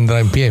se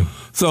mantendrá en pie.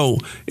 So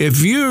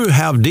if you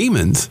have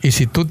demons, Y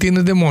si tú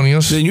tienes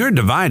demonios, then you're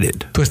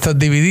divided. tú estás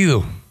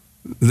dividido.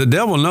 The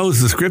devil knows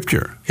the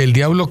scripture. El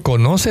diablo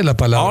conoce la All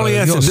palabra he de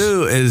has to Dios.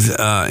 do is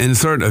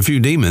insert a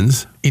few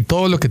demons. Y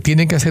todo lo que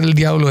tiene que hacer el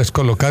diablo es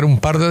colocar un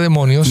par de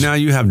demonios Now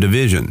you have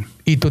division.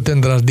 y tú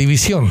tendrás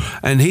división.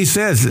 And he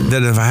says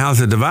that if a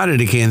house is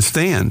divided, it can't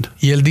stand.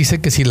 Y él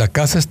dice que si la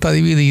casa está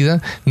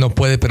dividida, no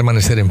puede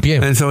permanecer en pie.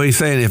 And so he's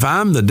saying, if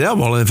I'm the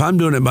devil, if I'm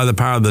doing it by the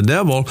power of the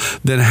devil,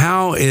 then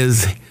how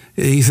is,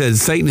 he said,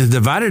 Satan is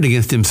divided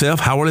against himself,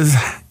 how will his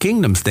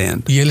kingdom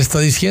stand? Y él está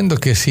diciendo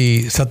que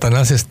si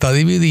Satanás está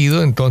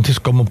dividido,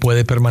 entonces ¿cómo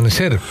puede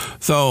permanecer?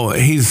 So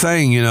he's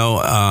saying,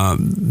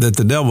 that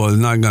the devil is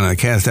not going to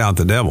cast out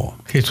the devil.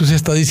 Jesús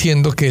está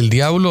diciendo que el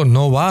diablo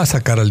no va a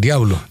sacar al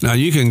diablo. Now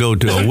you can go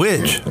to a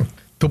witch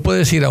Tú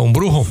puedes ir a un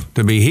brujo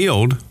to be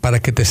healed, para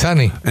que te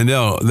sane, and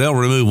they'll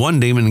remove one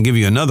demon and give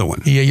you another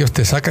one. y ellos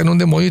te sacan un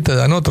demonio y te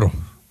dan otro.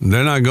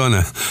 They're not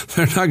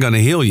gonna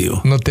heal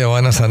you. No te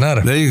van a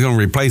sanar. They're just gonna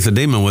replace a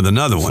demon with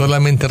another one.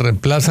 Solamente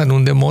reemplazan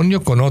un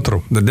demonio con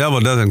otro. The devil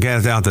doesn't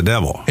cast out the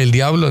devil, El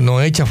diablo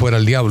no echa fuera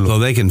al diablo. so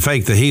they can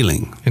fake the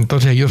healing.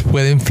 Entonces ellos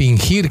pueden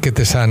fingir que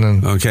te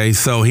sanan. Okay,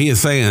 so he is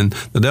saying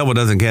the devil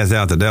doesn't cast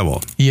out the devil.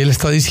 Y él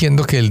está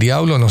diciendo que el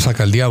diablo no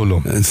saca al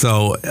diablo. And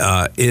so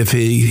if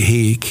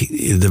he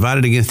is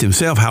divided against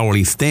himself, how will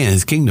he stand?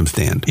 His kingdom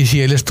stand? Y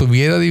si él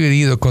estuviera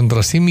dividido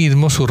contra sí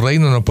mismo, su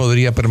reino no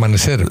podría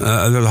permanecer.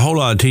 There's a whole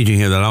lot of teaching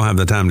here that I don't have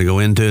the time to go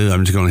into.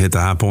 I'm just going to hit the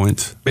high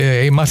points.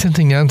 Hay más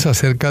enseñanza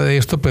acerca de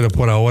esto, pero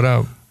por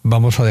ahora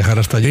vamos a dejar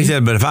hasta He allí.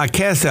 said, but if I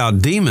cast out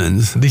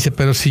demons Dice,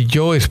 pero si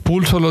yo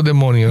expulso los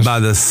demonios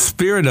by the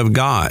Spirit of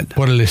God,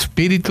 por el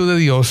Espíritu de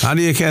Dios, how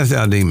do you cast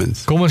out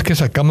demons? ¿cómo es que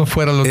sacamos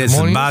fuera los It's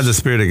by the demonios?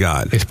 Spirit of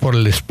God. Es por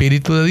el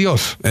Espíritu de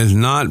Dios. It's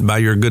not by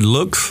your good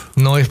looks,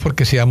 No es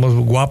porque seamos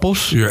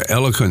guapos, your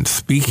eloquent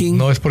speaking,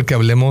 no es porque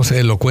hablemos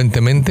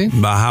elocuentemente,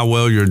 by how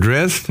well you're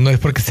dressed, no es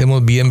porque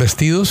estemos bien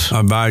vestidos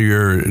or by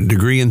your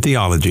degree in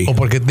theology. o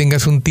porque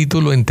tengas un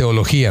título en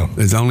teología.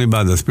 It's only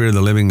by the Spirit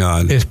of the living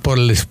God. Es por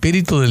el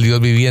Espíritu del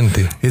Dios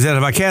viviente. He said,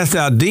 if I cast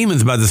out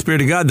demons by the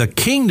Spirit of God, the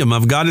kingdom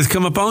of God has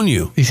come upon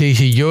you. Dice, y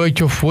si yo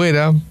echo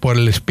fuera por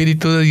el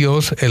Espíritu de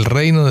Dios, el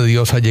reino de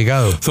Dios ha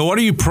llegado. So what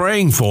are you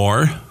praying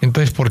for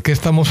Entonces, ¿por qué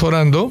estamos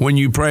orando? when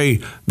you pray,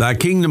 thy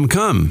kingdom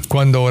come?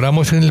 Cuando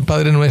oramos en el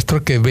Padre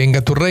Nuestro, que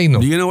venga tu reino.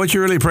 Do you know what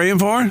you're really praying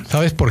for?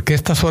 ¿Sabes por qué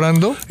estás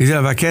orando? He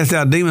said, if I cast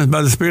out demons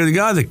by the Spirit of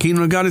God, the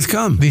kingdom of God has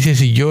come. Dice,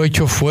 si yo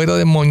echo fuera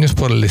demonios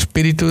por el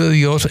Espíritu de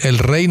Dios, el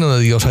reino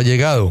de Dios ha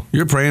llegado.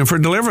 You're praying for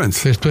deliverance.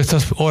 Entonces tú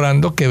estás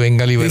orando que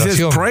venga He says,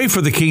 liberación. pray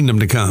for the kingdom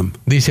to come.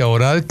 Dice,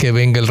 orad que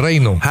venga el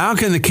reino. How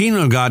can the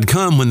kingdom of God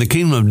come when the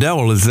kingdom of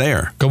devil is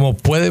there? ¿Cómo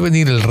puede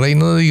venir el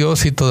reino de Dios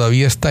si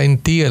todavía está en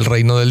ti el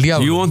reino del You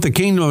diablo? want the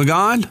kingdom of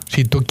God?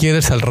 Si tú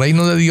quieres el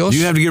reino de Dios,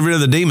 You have to get rid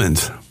of the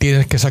demons.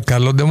 tienes que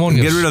sacar los Get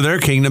demonios. rid of their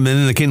kingdom, and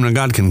then the kingdom of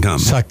God can come.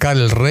 Sacar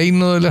el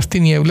reino de las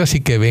tinieblas y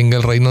que venga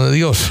el reino de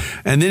Dios.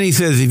 And then he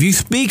says, if you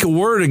speak a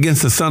word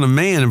against the Son of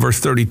Man, in verse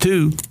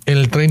 32, En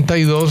el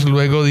 32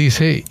 luego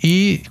dice,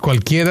 y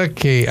cualquiera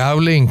que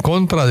hable en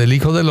contra del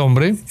Hijo del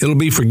Hombre, it'll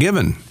be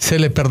forgiven. se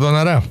le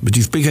perdonará. But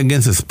you speak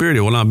against the Spirit,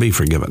 it will not be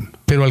forgiven.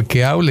 Pero al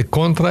que hable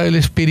contra el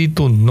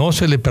Espíritu no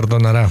se le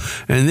perdonará.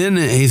 And then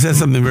he says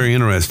something very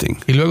interesting.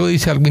 Y luego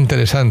dice algo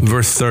interesante.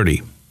 Verse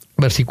 30.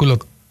 Versículo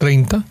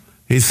 30.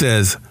 He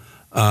says,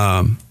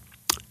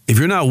 If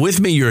you're not with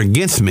me, you're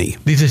against me.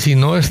 Dice, si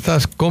no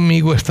estás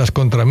conmigo, estás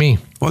contra mí.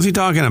 What's he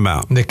talking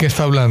about? ¿De qué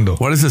está hablando?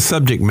 What is the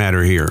subject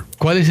matter here?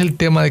 ¿Cuál es el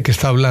tema de que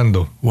está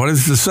hablando? What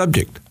is the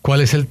subject?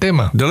 ¿Cuál es el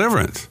tema?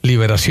 Deliverance.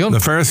 Liberación. The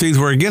Pharisees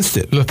were against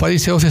it. Los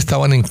fariseos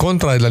estaban en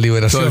contra de la So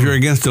if you're liberación.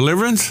 against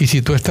deliverance, Y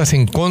si tú estás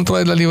en contra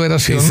de la he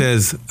liberación,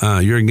 says,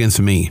 you're against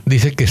me.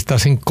 dice que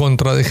estás en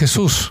contra de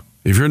Jesús.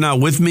 If you're not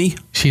with me,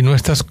 Si no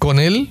estás con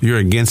Él, you're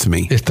against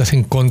me. estás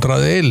en contra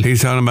de Él. He's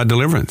talking about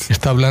deliverance.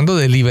 Está hablando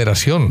de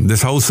liberación.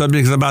 This whole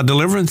subject is about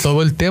deliverance.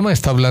 Todo el tema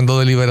está hablando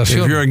de If you're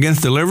liberación.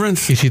 against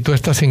deliverance, Y si tú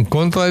estás en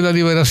contra de la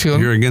liberación,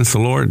 you're against the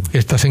Lord.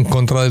 estás en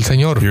contra del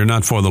Señor. You're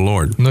not for the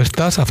Lord. No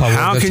estás a favor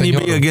How del can you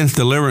Señor. be against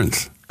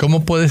deliverance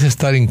 ¿Cómo puedes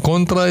estar en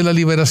contra de la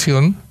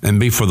liberación and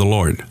be for the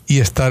Lord? y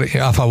estar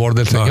a favor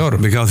del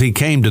Señor? Because he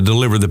came to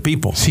deliver the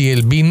people. Si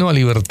Él vino a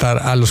libertar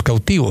a los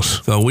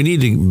cautivos. So we need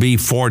to be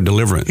for Y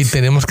deliverance.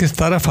 tenemos que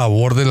estar a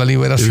favor de la If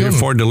you're liberación.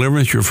 for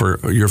deliverance, you're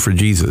for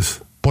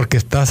Jesus. Porque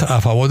estás a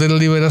favor de la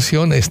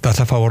liberación, estás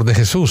a favor de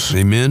Jesús.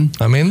 Amen.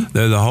 Amén.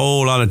 There's a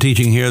whole lot of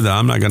teaching here that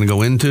I'm not going to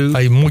go into.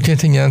 Hay mucha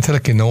enseñanza la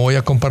que no voy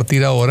a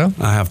compartir ahora.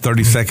 I have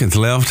 30 seconds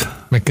left,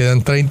 Me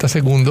quedan 30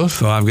 segundos.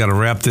 so I've got to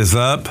wrap this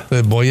up.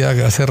 Voy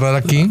a cerrar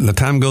aquí. The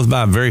time goes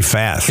by very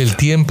fast. El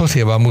tiempo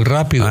se va muy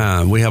rápido.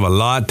 We have a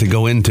lot to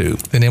go into.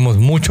 Tenemos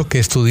mucho que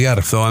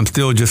estudiar. So I'm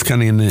still just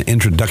kind of in the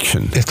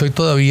introduction, Estoy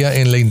todavía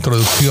en la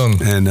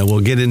introducción and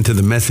we'll get into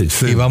the message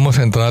y soon. vamos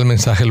a entrar al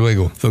mensaje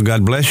luego. So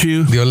God bless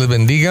you, Dios les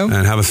bendiga.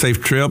 and have a safe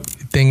trip.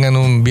 Tengan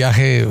un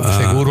viaje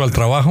seguro al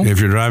trabajo. If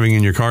you're driving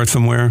in your car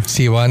somewhere,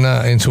 Si van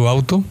en su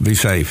auto, be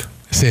safe.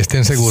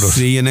 estén seguros.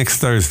 See you next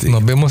Thursday.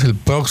 Nos vemos el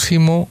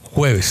próximo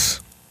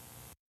jueves.